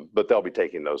 But they'll be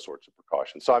taking those sorts of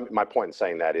precautions. So my point in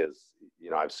saying that is,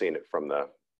 I've seen it from the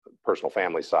personal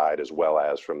family side as well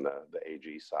as from the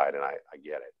AG side, and I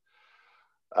get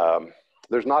it.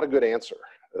 There's not a good answer.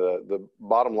 The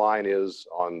bottom line is,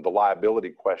 on the liability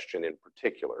question in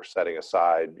particular, setting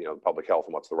aside, public health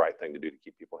and what's the right thing to do to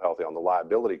keep people healthy, on the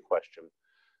liability question,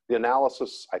 The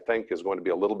analysis, I think, is going to be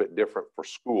a little bit different for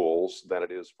schools than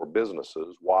it is for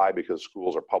businesses. Why? Because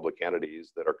schools are public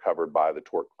entities that are covered by the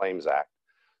Tort Claims Act.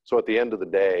 So at the end of the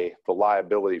day, the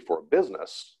liability for a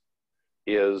business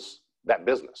is that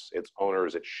business, its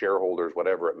owners, its shareholders,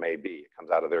 whatever it may be. It comes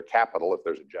out of their capital if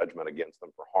there's a judgment against them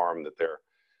for harm that they're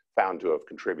found to have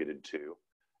contributed to,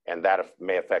 and that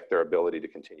may affect their ability to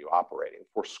continue operating.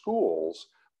 For schools,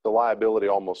 the liability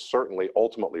almost certainly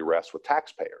ultimately rests with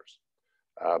taxpayers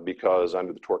because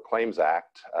under the Tort Claims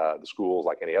Act, the schools,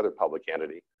 like any other public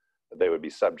entity, they would be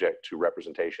subject to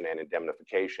representation and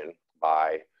indemnification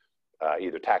by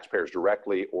either taxpayers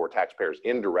directly or taxpayers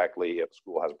indirectly if the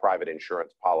school has a private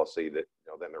insurance policy that,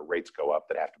 then their rates go up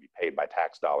that have to be paid by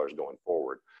tax dollars going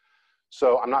forward.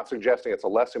 So I'm not suggesting it's a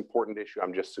less important issue.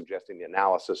 I'm just suggesting the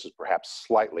analysis is perhaps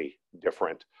slightly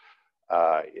different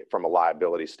from a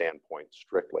liability standpoint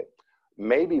strictly.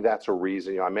 Maybe that's a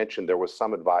reason. I mentioned there was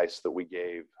some advice that we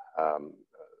gave the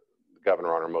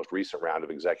governor on our most recent round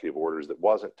of executive orders that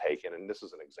wasn't taken, and this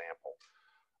is an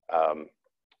example.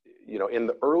 In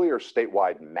the earlier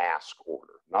statewide mask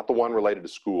order, not the one related to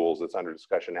schools that's under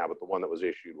discussion now, but the one that was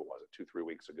issued, what was it, 2-3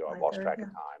 weeks ago? I've lost track of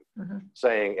time,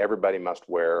 saying everybody must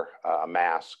wear a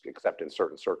mask except in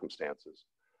certain circumstances.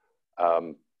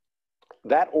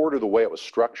 That order, the way it was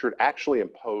structured, actually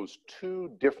imposed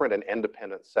two different and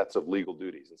independent sets of legal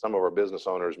duties. And some of our business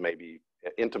owners may be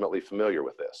intimately familiar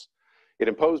with this. It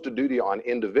imposed a duty on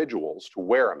individuals to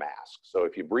wear a mask. So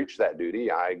if you breach that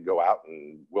duty, I go out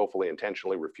and willfully,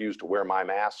 intentionally refuse to wear my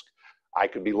mask, I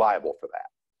could be liable for that.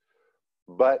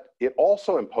 But it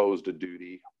also imposed a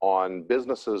duty on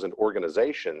businesses and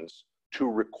organizations to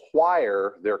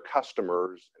require their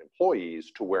customers and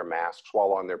employees to wear masks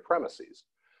while on their premises.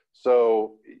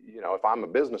 So, if I'm a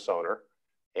business owner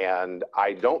and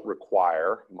I don't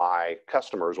require my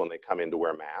customers when they come in to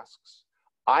wear masks,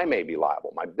 I may be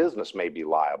liable, my business may be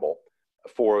liable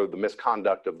for the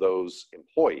misconduct of those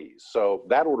employees. So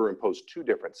that order imposed two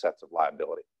different sets of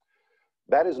liability.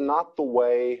 That is not the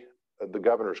way the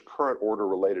governor's current order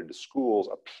related to schools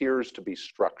appears to be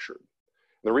structured.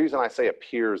 And the reason I say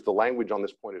appears, the language on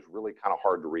this point is really kind of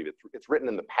hard to read. It's written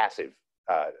in the passive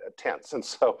tense, and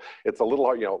so it's a little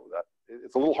hard.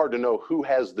 It's a little hard to know who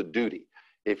has the duty.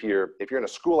 If you're in a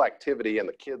school activity and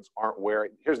the kids aren't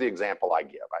wearing, here's the example I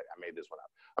give. I made this one up.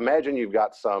 Imagine you've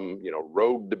got some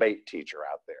rogue debate teacher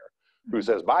out there who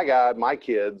says, by God, my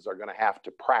kids are going to have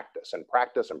to practice and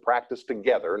practice and practice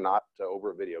together, not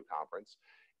over a video conference.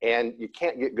 And you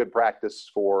can't get good practice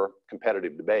for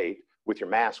competitive debate with your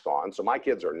mask on. So my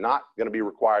kids are not going to be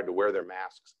required to wear their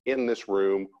masks in this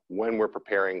room when we're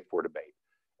preparing for debate.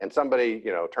 And somebody,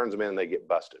 turns them in and they get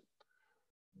busted.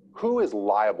 Who is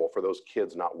liable for those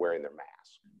kids not wearing their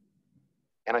mask?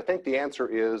 And I think the answer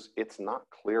is it's not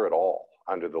clear at all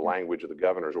under the language of the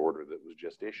governor's order that was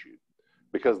just issued,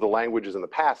 because the language is in the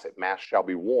passive. Masks shall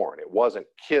be worn. It wasn't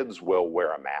kids will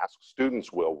wear a mask,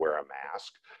 students will wear a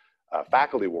mask,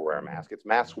 faculty will wear a mask. It's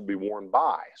masks will be worn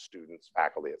by students,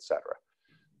 faculty, etc.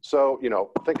 So,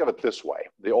 think of it this way.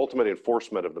 The ultimate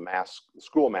enforcement of the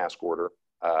school mask order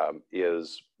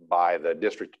is by the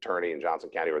district attorney in Johnson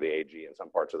County or the AG in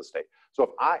some parts of the state.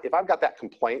 So if I've got that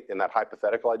complaint in that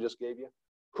hypothetical I just gave you,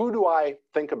 who do I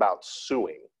think about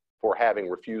suing for having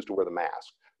refused to wear the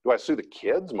mask? Do I sue the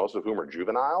kids, most of whom are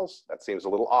juveniles? That seems a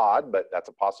little odd, but that's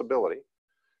a possibility.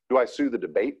 Do I sue the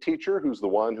debate teacher, who's the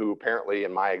one who apparently,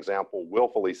 in my example,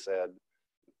 willfully said,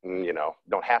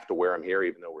 don't have to wear them here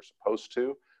even though we're supposed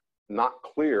to? Not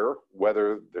clear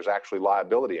whether there's actually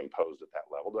liability imposed at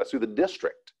that level. Do I sue the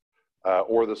district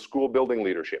or the school building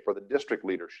leadership or the district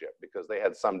leadership because they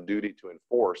had some duty to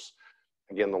enforce?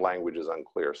 Again, the language is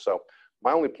unclear. So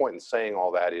my only point in saying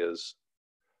all that is,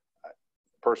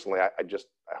 personally, I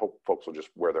hope folks will just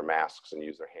wear their masks and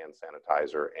use their hand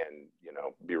sanitizer and,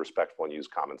 be respectful and use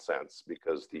common sense,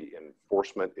 because the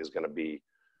enforcement is going to be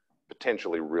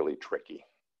potentially really tricky.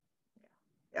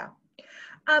 Yeah.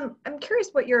 I'm curious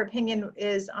what your opinion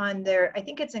is on I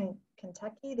think it's in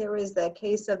Kentucky, there was the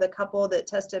case of the couple that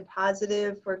tested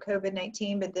positive for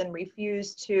COVID-19, but then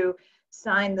refused to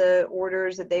sign the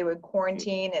orders that they would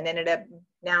quarantine and ended up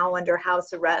now under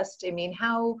house arrest. I mean,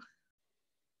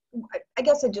 I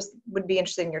guess it just would be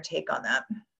interesting in your take on that.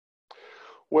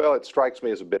 Well, it strikes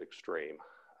me as a bit extreme.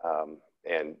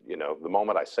 And, the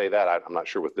moment I say that, I'm not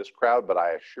sure with this crowd, but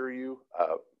I assure you,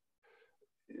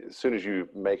 as soon as you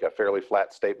make a fairly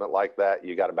flat statement like that,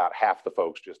 you got about half the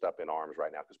folks just up in arms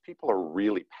right now, because people are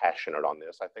really passionate on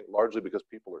this. I think largely because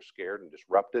people are scared and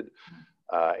disrupted.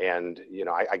 And,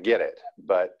 I get it,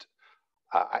 but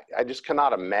I just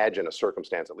cannot imagine a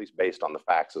circumstance, at least based on the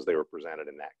facts as they were presented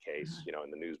in that case,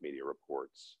 in the news media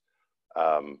reports,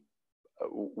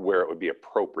 where it would be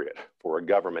appropriate for a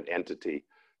government entity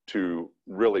to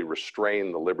really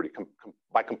restrain the liberty,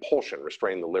 by compulsion,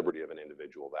 restrain the liberty of an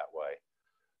individual that way.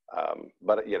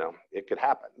 But you know, it could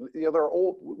happen. You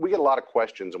know, we get a lot of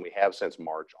questions, and we have since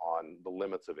March, on the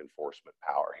limits of enforcement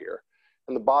power here.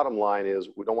 And the bottom line is,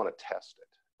 we don't want to test it.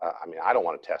 I mean, I don't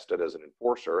want to test it as an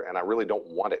enforcer, and I really don't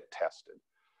want it tested.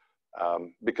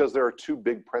 Because there are two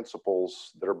big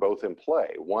principles that are both in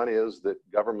play. One is that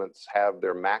governments have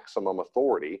their maximum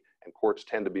authority, and courts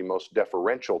tend to be most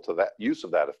deferential to that use of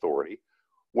that authority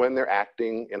when they're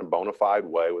acting in a bona fide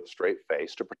way with a straight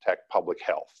face to protect public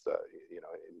health, you know,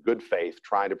 in good faith,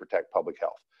 trying to protect public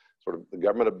health. Sort of the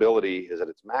government ability is at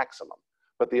its maximum.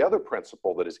 But the other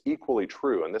principle that is equally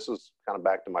true, and this is kind of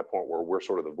back to my point where we're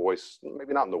sort of the voice,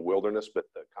 maybe not in the wilderness, but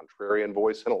the contrarian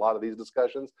voice in a lot of these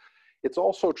discussions. It's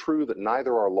also true that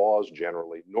neither our laws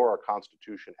generally, nor our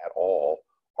Constitution at all,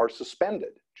 are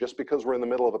suspended just because we're in the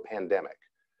middle of a pandemic.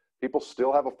 People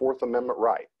still have a Fourth Amendment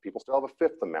right. People still have a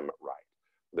Fifth Amendment right.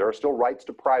 There are still rights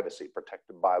to privacy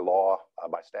protected by law,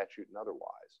 by statute, and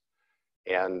otherwise.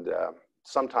 And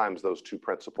sometimes those two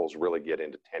principles really get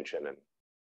into tension. And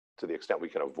to the extent we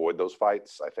can avoid those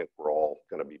fights, I think we're all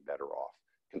going to be better off.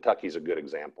 Kentucky's a good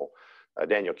example.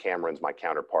 Daniel Cameron's my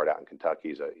counterpart out in Kentucky.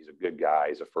 He's a good guy.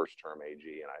 He's a first-term AG,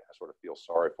 and I sort of feel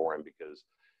sorry for him because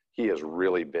he has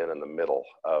really been in the middle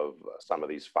of some of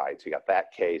these fights. He got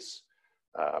that case.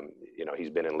 You know, he's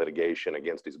been in litigation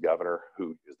against his governor,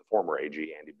 who is the former AG,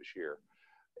 Andy Beshear.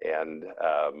 And,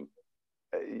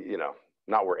 you know,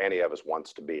 not where any of us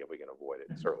wants to be if we can avoid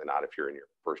it. Certainly not if you're in your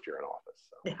first year in office.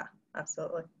 So. Yeah,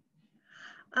 absolutely.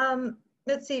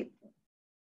 Let's see.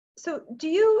 So do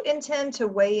you intend to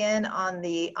weigh in on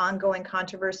the ongoing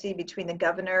controversy between the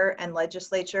governor and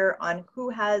legislature on who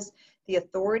has the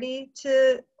authority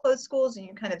to close schools? And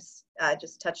you kind of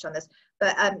just touched on this,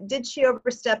 but did she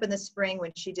overstep in the spring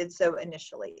when she did so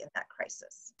initially in that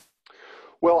crisis?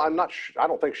 Well, I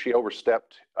don't think she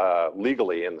overstepped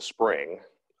legally in the spring.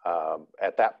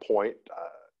 At that point,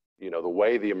 you know, the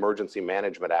way the Emergency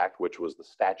Management Act, which was the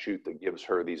statute that gives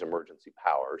her these emergency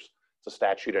powers, it's a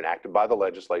statute enacted by the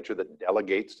legislature that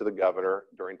delegates to the governor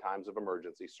during times of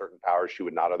emergency certain powers she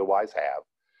would not otherwise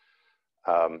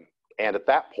have. And at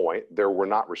that point, there were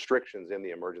not restrictions in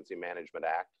the Emergency Management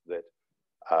Act that,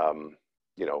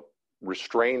 you know,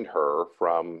 restrained her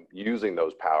from using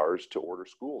those powers to order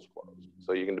schools closed.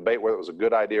 So you can debate whether it was a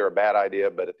good idea or a bad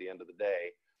idea, but at the end of the day,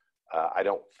 I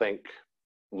don't think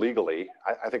legally,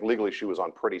 I think legally she was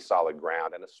on pretty solid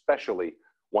ground, and especially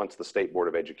once the State Board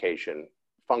of Education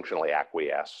functionally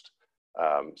acquiesced,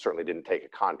 certainly didn't take a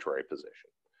contrary position.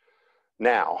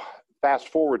 Now, fast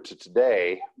forward to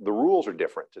today, the rules are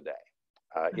different today.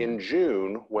 In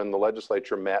June, when the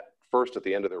legislature met first at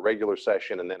the end of their regular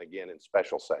session and then again in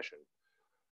special session,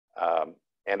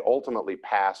 and ultimately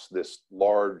passed this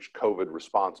large COVID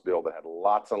response bill that had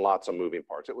lots and lots of moving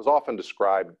parts. It was often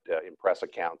described in press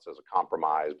accounts as a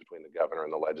compromise between the governor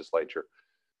and the legislature.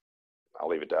 I'll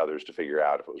leave it to others to figure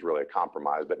out if it was really a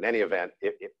compromise, but in any event,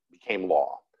 it became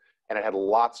law, and it had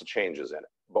lots of changes in it.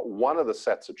 But one of the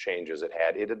sets of changes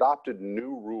it adopted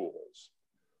new rules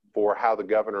for how the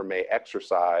governor may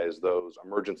exercise those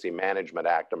Emergency Management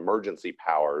Act emergency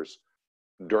powers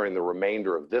during the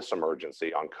remainder of this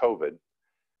emergency on COVID.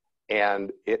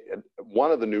 And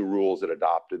one of the new rules it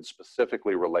adopted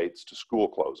specifically relates to school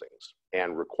closings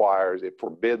and it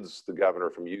forbids the governor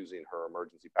from using her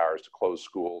emergency powers to close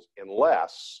schools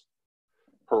unless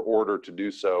her order to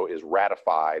do so is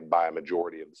ratified by a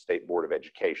majority of the State Board of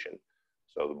Education.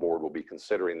 So the board will be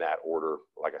considering that order,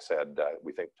 like I said,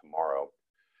 we think tomorrow.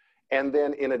 And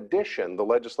then in addition, the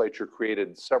legislature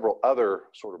created several other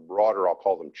sort of broader, I'll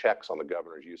call them checks on the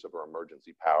governor's use of her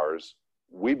emergency powers,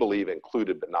 we believe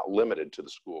included but not limited to the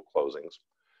school closings,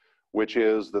 which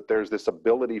is that there's this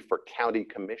ability for county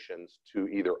commissions to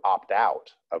either opt out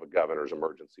of a governor's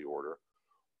emergency order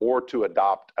or to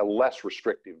adopt a less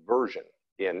restrictive version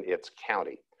in its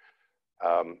county.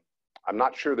 I'm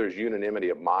not sure there's unanimity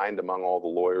of mind among all the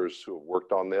lawyers who have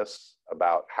worked on this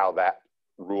about how that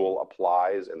rule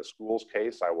applies in the schools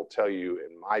case. I will tell you,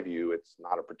 in my view, it's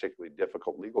not a particularly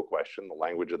difficult legal question. The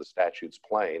language of the statute's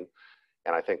plain.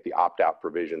 And I think the opt-out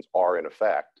provisions are in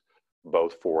effect,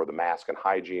 both for the mask and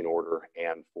hygiene order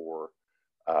and for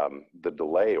the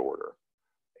delay order.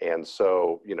 And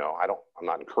so, you know, I'm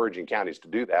not encouraging counties to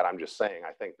do that. I'm just saying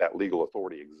I think that legal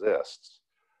authority exists.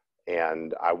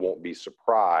 And I won't be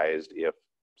surprised if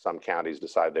some counties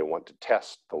decide they want to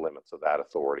test the limits of that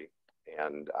authority.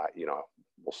 And, you know,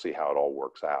 we'll see how it all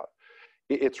works out.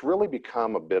 It's really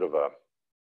become a bit of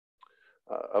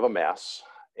a mess.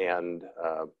 And,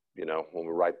 you know, when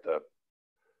we write the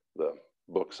the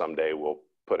book someday will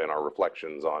put in our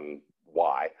reflections on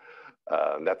why.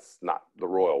 That's not the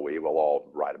royal we. We'll all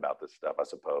write about this stuff, I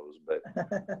suppose. But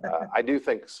I do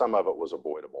think some of it was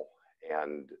avoidable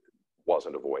and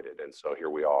wasn't avoided. And so here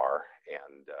we are.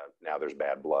 And now there's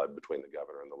bad blood between the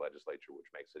governor and the legislature, which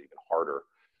makes it even harder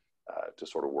to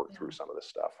sort of work through some of this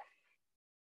stuff.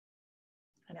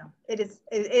 I know. It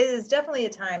is definitely a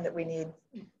time that we need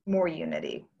more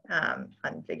unity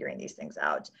on figuring these things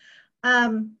out.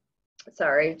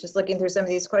 Sorry, just looking through some of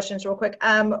these questions real quick.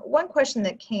 One question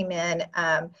that came in,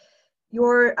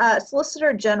 your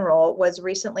Solicitor General was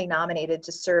recently nominated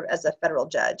to serve as a federal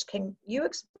judge. Can you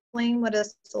explain what a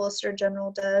Solicitor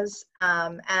General does?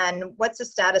 And what's the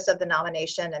status of the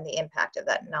nomination and the impact of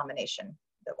that nomination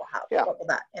that will have? Yeah. What will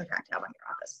that impact have on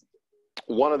your office?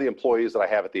 One of the employees that I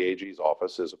have at the AG's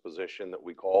office is a position that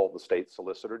we call the State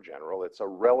Solicitor General. It's a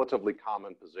relatively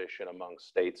common position among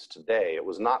states today. It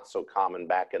was not so common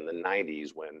back in the 90s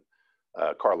when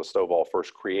Carla Stovall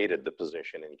first created the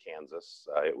position in Kansas.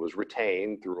 It was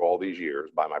retained through all these years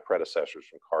by my predecessors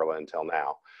from Carla until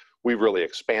now. We've really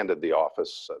expanded the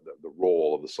office, the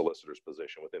role of the solicitor's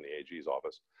position within the AG's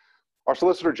office. Our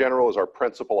Solicitor General is our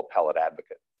principal appellate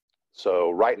advocate.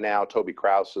 So right now, Toby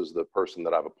Krause is the person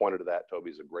that I've appointed to that.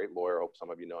 Toby's a great lawyer. I hope some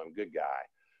of you know him, good guy.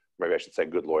 Maybe I should say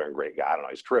good lawyer and great guy. I don't know,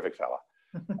 he's a terrific fella.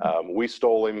 We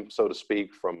stole him, so to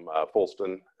speak, from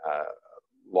Fulston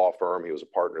law firm. He was a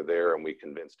partner there, and we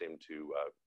convinced him to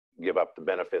give up the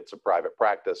benefits of private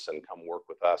practice and come work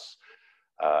with us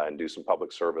and do some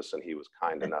public service, and he was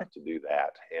kind enough to do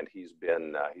that. And he's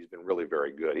been really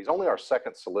very good. He's only our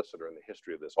second solicitor in the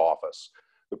history of this office.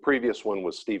 The previous one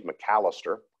was Steve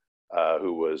McAllister,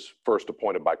 who was first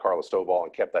appointed by Carla Stovall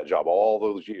and kept that job all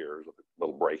those years with a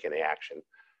little break in the action.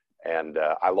 And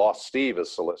I lost Steve as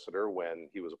solicitor when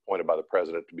he was appointed by the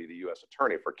president to be the U.S.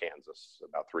 attorney for Kansas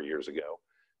about 3 years ago.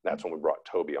 That's when we brought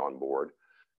Toby on board.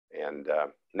 And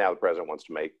now the president wants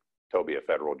to make Toby a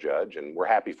federal judge, and we're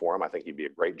happy for him. I think he'd be a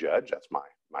great judge. That's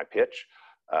my pitch.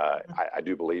 I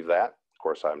do believe that. Of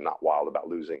course, I'm not wild about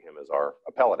losing him as our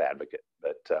appellate advocate,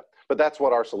 but that's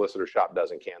what our solicitor shop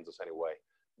does in Kansas anyway.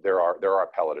 There are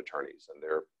appellate attorneys, and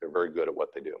they're very good at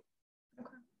what they do.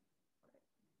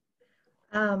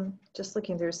 Okay. Just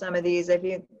looking through some of these, I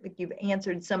feel like you've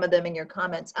answered some of them in your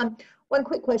comments. One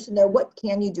quick question though: what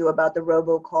can you do about the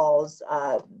robocalls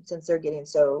since they're getting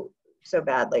so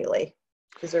bad lately?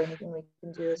 Is there anything we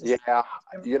can do? As a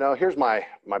system? Here's my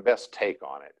best take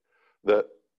on it.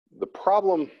 The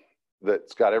problem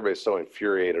that's got everybody so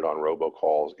infuriated on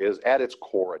robocalls is at its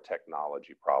core a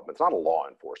technology problem. It's not a law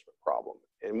enforcement problem.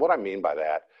 And what I mean by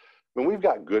that, we've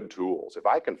got good tools. If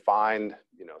I can find,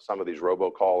 some of these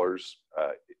robocallers,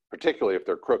 particularly if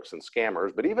they're crooks and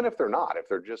scammers, but even if they're not, if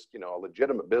they're just, a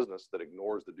legitimate business that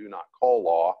ignores the do not call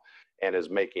law and is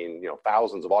making,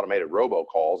 thousands of automated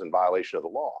robocalls in violation of the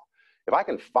law, if I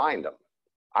can find them,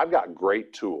 I've got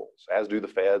great tools, as do the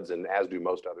feds and as do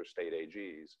most other state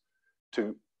AGs,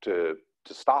 to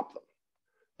stop them.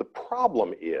 The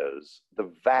problem is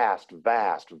the vast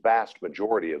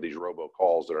majority of these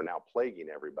robocalls that are now plaguing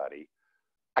everybody,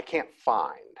 I can't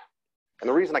find. And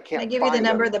the reason I can't Can I give you the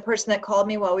number of the person that called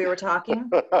me while we were talking?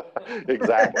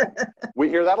 Exactly. We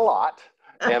hear that a lot.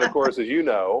 And of course, as you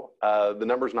know, the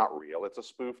number's not real. It's a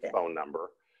spoofed phone number.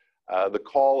 The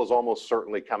call is almost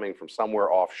certainly coming from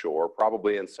somewhere offshore,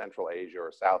 probably in Central Asia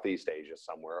or Southeast Asia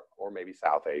somewhere, or maybe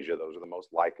South Asia. Those are the most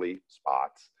likely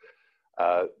spots.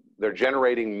 They're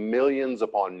generating millions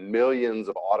upon millions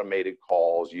of automated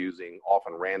calls using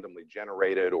often randomly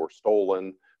generated or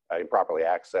stolen, improperly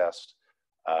accessed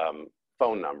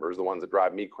phone numbers. The ones that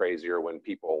drive me crazier when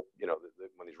people,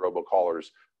 when these robocallers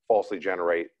falsely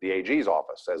generate the AG's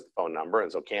office as the phone number.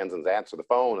 And so Kansans answer the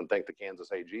phone and think the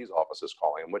Kansas AG's office is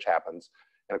calling them, which happens.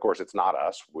 And of course, it's not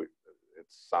us.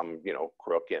 It's some,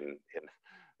 crook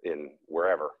in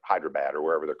wherever, Hyderabad or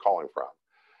wherever they're calling from.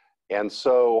 And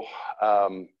so,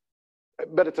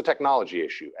 but it's a technology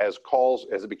issue. As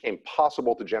it became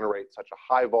possible to generate such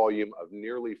a high volume of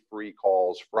nearly free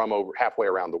calls from over halfway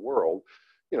around the world,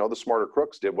 the smarter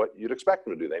crooks did what you'd expect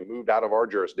them to do. They moved out of our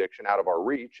jurisdiction, out of our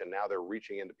reach, and now they're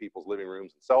reaching into people's living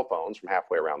rooms and cell phones from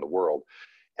halfway around the world.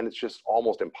 And it's just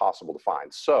almost impossible to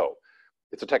find. So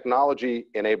it's a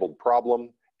technology-enabled problem,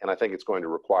 and I think it's going to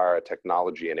require a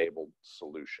technology-enabled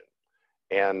solution.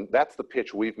 And that's the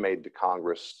pitch we've made to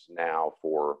Congress now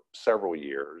for several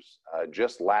years.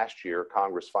 Just last year,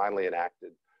 Congress finally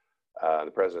enacted,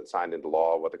 the president signed into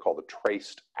law what they call the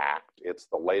Traced Act. It's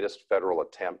the latest federal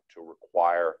attempt to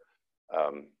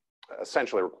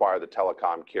essentially require the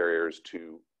telecom carriers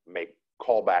to make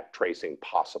callback tracing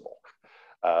possible.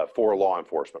 for law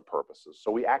enforcement purposes.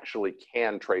 So we actually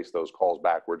can trace those calls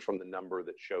backwards from the number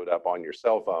that showed up on your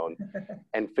cell phone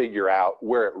and figure out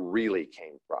where it really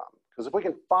came from. Because if we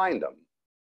can find them,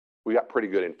 we got pretty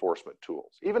good enforcement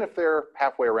tools. Even if they're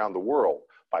halfway around the world,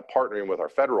 by partnering with our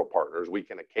federal partners, we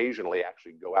can occasionally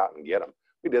actually go out and get them.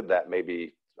 We did that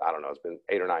maybe, I don't know, it's been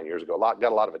 8 or 9 years ago.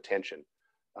 Got a lot of attention.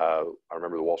 I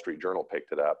remember the Wall Street Journal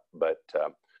picked it up, but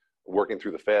working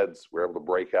through the feds, we were able to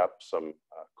break up some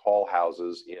call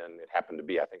houses it happened to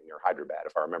be, I think, near Hyderabad,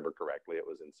 if I remember correctly. It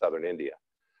was in southern India.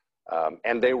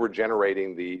 And they were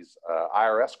generating these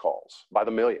IRS calls by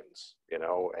the millions,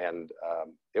 and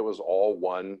it was all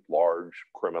one large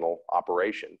criminal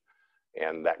operation.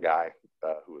 And that guy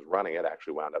who was running it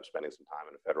actually wound up spending some time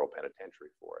in a federal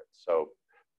penitentiary for it. So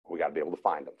we got to be able to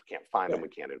find them. If we can't find them, we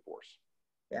can't enforce.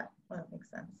 Yeah, well, that makes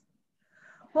sense.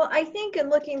 Well, I think in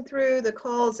looking through the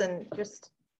calls and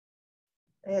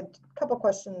I had a couple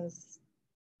questions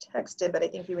texted, but I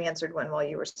think you answered one while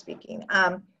you were speaking.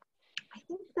 I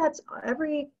think that's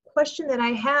every question that I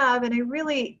have, and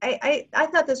I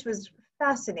thought this was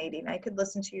fascinating. I could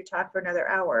listen to you talk for another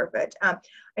hour, but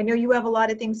I know you have a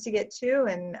lot of things to get to,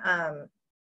 and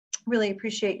really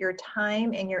appreciate your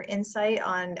time and your insight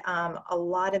on a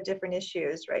lot of different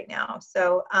issues right now.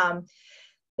 So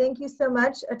thank you so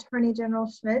much, Attorney General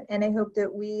Schmidt, and I hope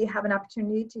that we have an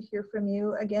opportunity to hear from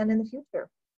you again in the future.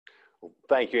 Well,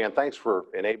 thank you, and thanks for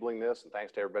enabling this, and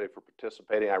thanks to everybody for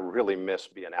participating. I really miss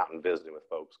being out and visiting with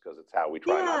folks because it's how we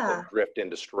try not to drift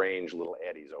into strange little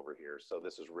eddies over here. So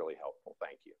this is really helpful.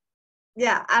 Thank you.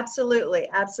 Yeah, absolutely.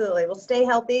 Absolutely. Well, stay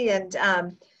healthy, and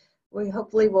we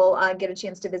hopefully will get a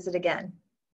chance to visit again.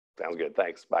 Sounds good.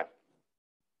 Thanks. Bye.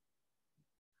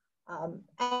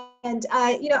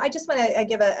 I just want to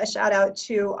give a shout out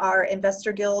to our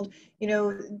Investor Guild.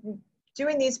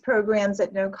 Doing these programs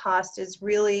at no cost is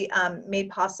really made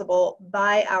possible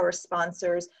by our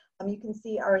sponsors. You can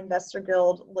see our Investor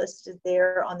Guild listed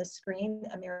there on the screen: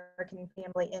 American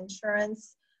Family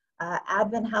Insurance,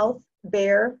 Advent Health,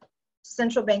 Bear,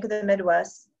 Central Bank of the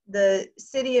Midwest, the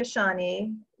City of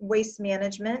Shawnee, Waste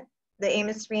Management, the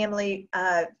Amos Family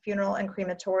Funeral and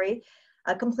Crematory,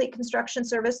 Complete Construction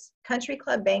Service, Country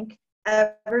Club Bank,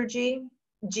 Evergy,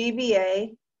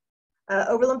 GBA,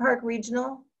 Overland Park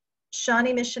Regional,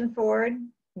 Shawnee Mission Ford,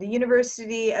 the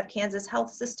University of Kansas Health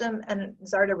System, and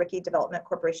Zarda-Rickey Development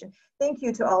Corporation. Thank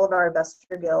you to all of our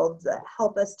investor guilds that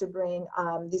help us to bring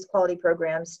these quality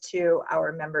programs to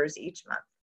our members each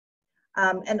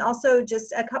month. And also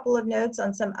just a couple of notes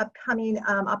on some upcoming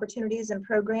opportunities and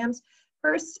programs.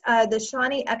 First, the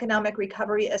Shawnee Economic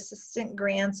Recovery Assistant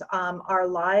Grants are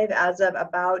live as of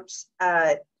about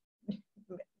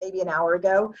maybe an hour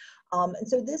ago. And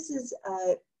so this is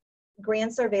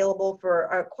grants are available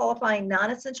for qualifying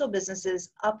non-essential businesses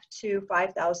up to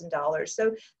 $5,000.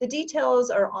 So the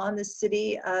details are on the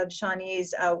City of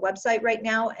Shawnee's website right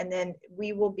now, and then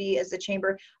we will be, as the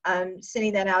chamber,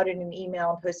 sending that out in an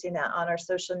email and posting that on our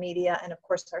social media. And of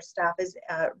course, our staff is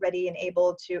ready and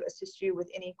able to assist you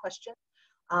with any questions.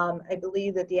 I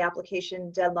believe that the application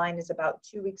deadline is about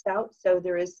 2 weeks out, so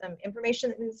there is some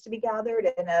information that needs to be gathered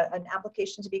and an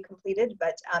application to be completed,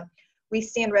 but we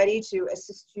stand ready to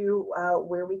assist you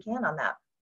where we can on that.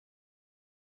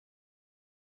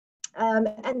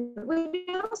 And we'd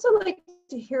also like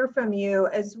to hear from you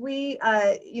as we,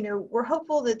 we're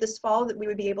hopeful that this fall that we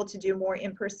would be able to do more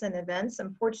in-person events.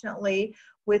 Unfortunately,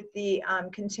 with the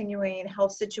continuing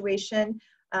health situation,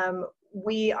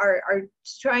 we are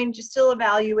trying to still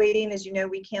evaluating. As you know,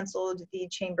 we canceled the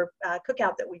chamber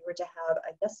cookout that we were to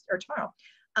have tomorrow.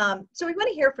 So we want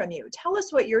to hear from you. Tell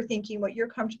us what you're thinking, what you're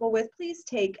comfortable with. Please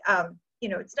take,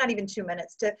 it's not even 2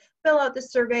 minutes to fill out the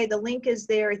survey. The link is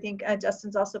there. I think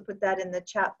Dustin's also put that in the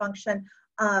chat function.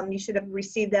 You should have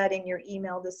received that in your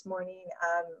email this morning.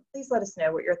 Please let us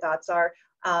know what your thoughts are.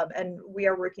 And we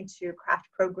are working to craft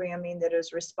programming that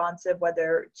is responsive,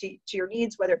 whether to your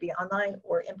needs, whether it be online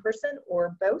or in person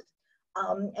or both.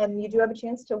 And you do have a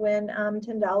chance to win $10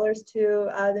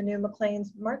 to the new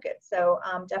McLean's Market. So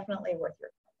definitely worth your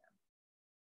time.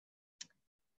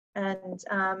 And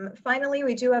finally,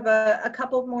 we do have a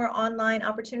couple more online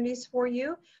opportunities for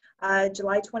you.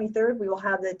 July 23rd, we will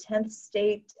have the 10th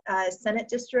State Senate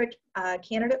District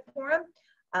Candidate Forum.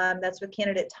 That's with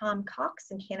candidate Tom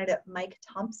Cox and candidate Mike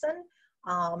Thompson.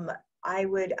 I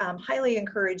would highly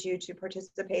encourage you to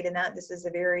participate in that. This is a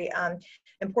very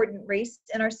important race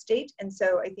in our state, and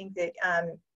so I think that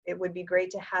it would be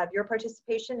great to have your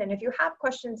participation. And if you have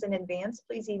questions in advance,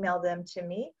 please email them to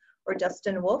me or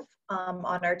Dustin Wolf on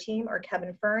our team, or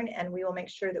Kevin Fern, and we will make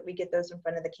sure that we get those in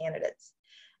front of the candidates.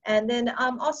 And then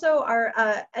also our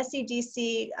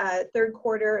SEDC third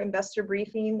quarter investor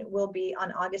briefing will be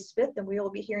on August 5th, and we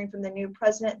will be hearing from the new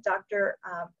president, Dr.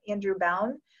 Andrew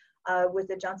Bound, with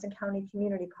the Johnson County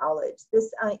Community College.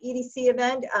 This EDC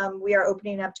event, we are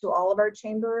opening up to all of our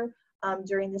chamber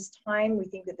during this time. We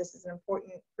think that this is an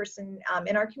important person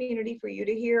in our community for you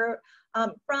to hear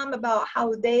from about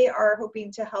how they are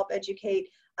hoping to help educate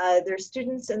their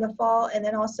students in the fall, and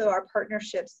then also our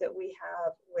partnerships that we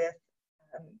have with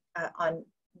on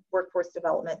workforce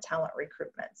development, talent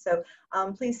recruitment. So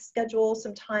please schedule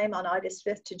some time on August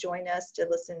 5th to join us to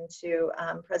listen to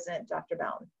President Dr.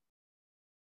 Bound.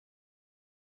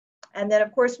 And then,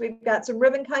 of course, we've got some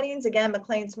ribbon cuttings. Again,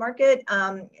 McLean's Market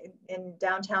in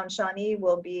downtown Shawnee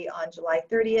will be on July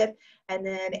 30th. And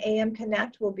then AM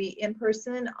Connect will be in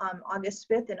person on August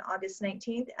 5th and August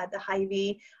 19th at the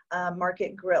Hy-Vee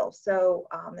Market Grill. So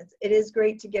it is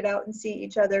great to get out and see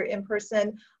each other in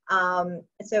person.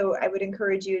 So I would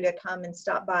encourage you to come and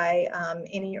stop by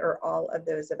any or all of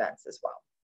those events as well.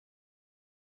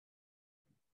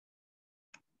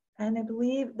 And I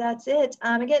believe that's it.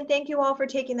 Again, thank you all for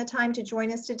taking the time to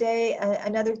join us today.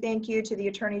 Another thank you to the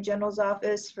Attorney General's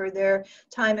office for their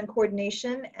time and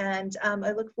coordination. And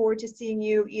I look forward to seeing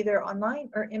you either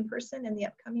online or in person in the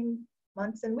upcoming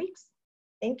months and weeks.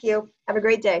 Thank you. Have a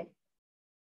great day.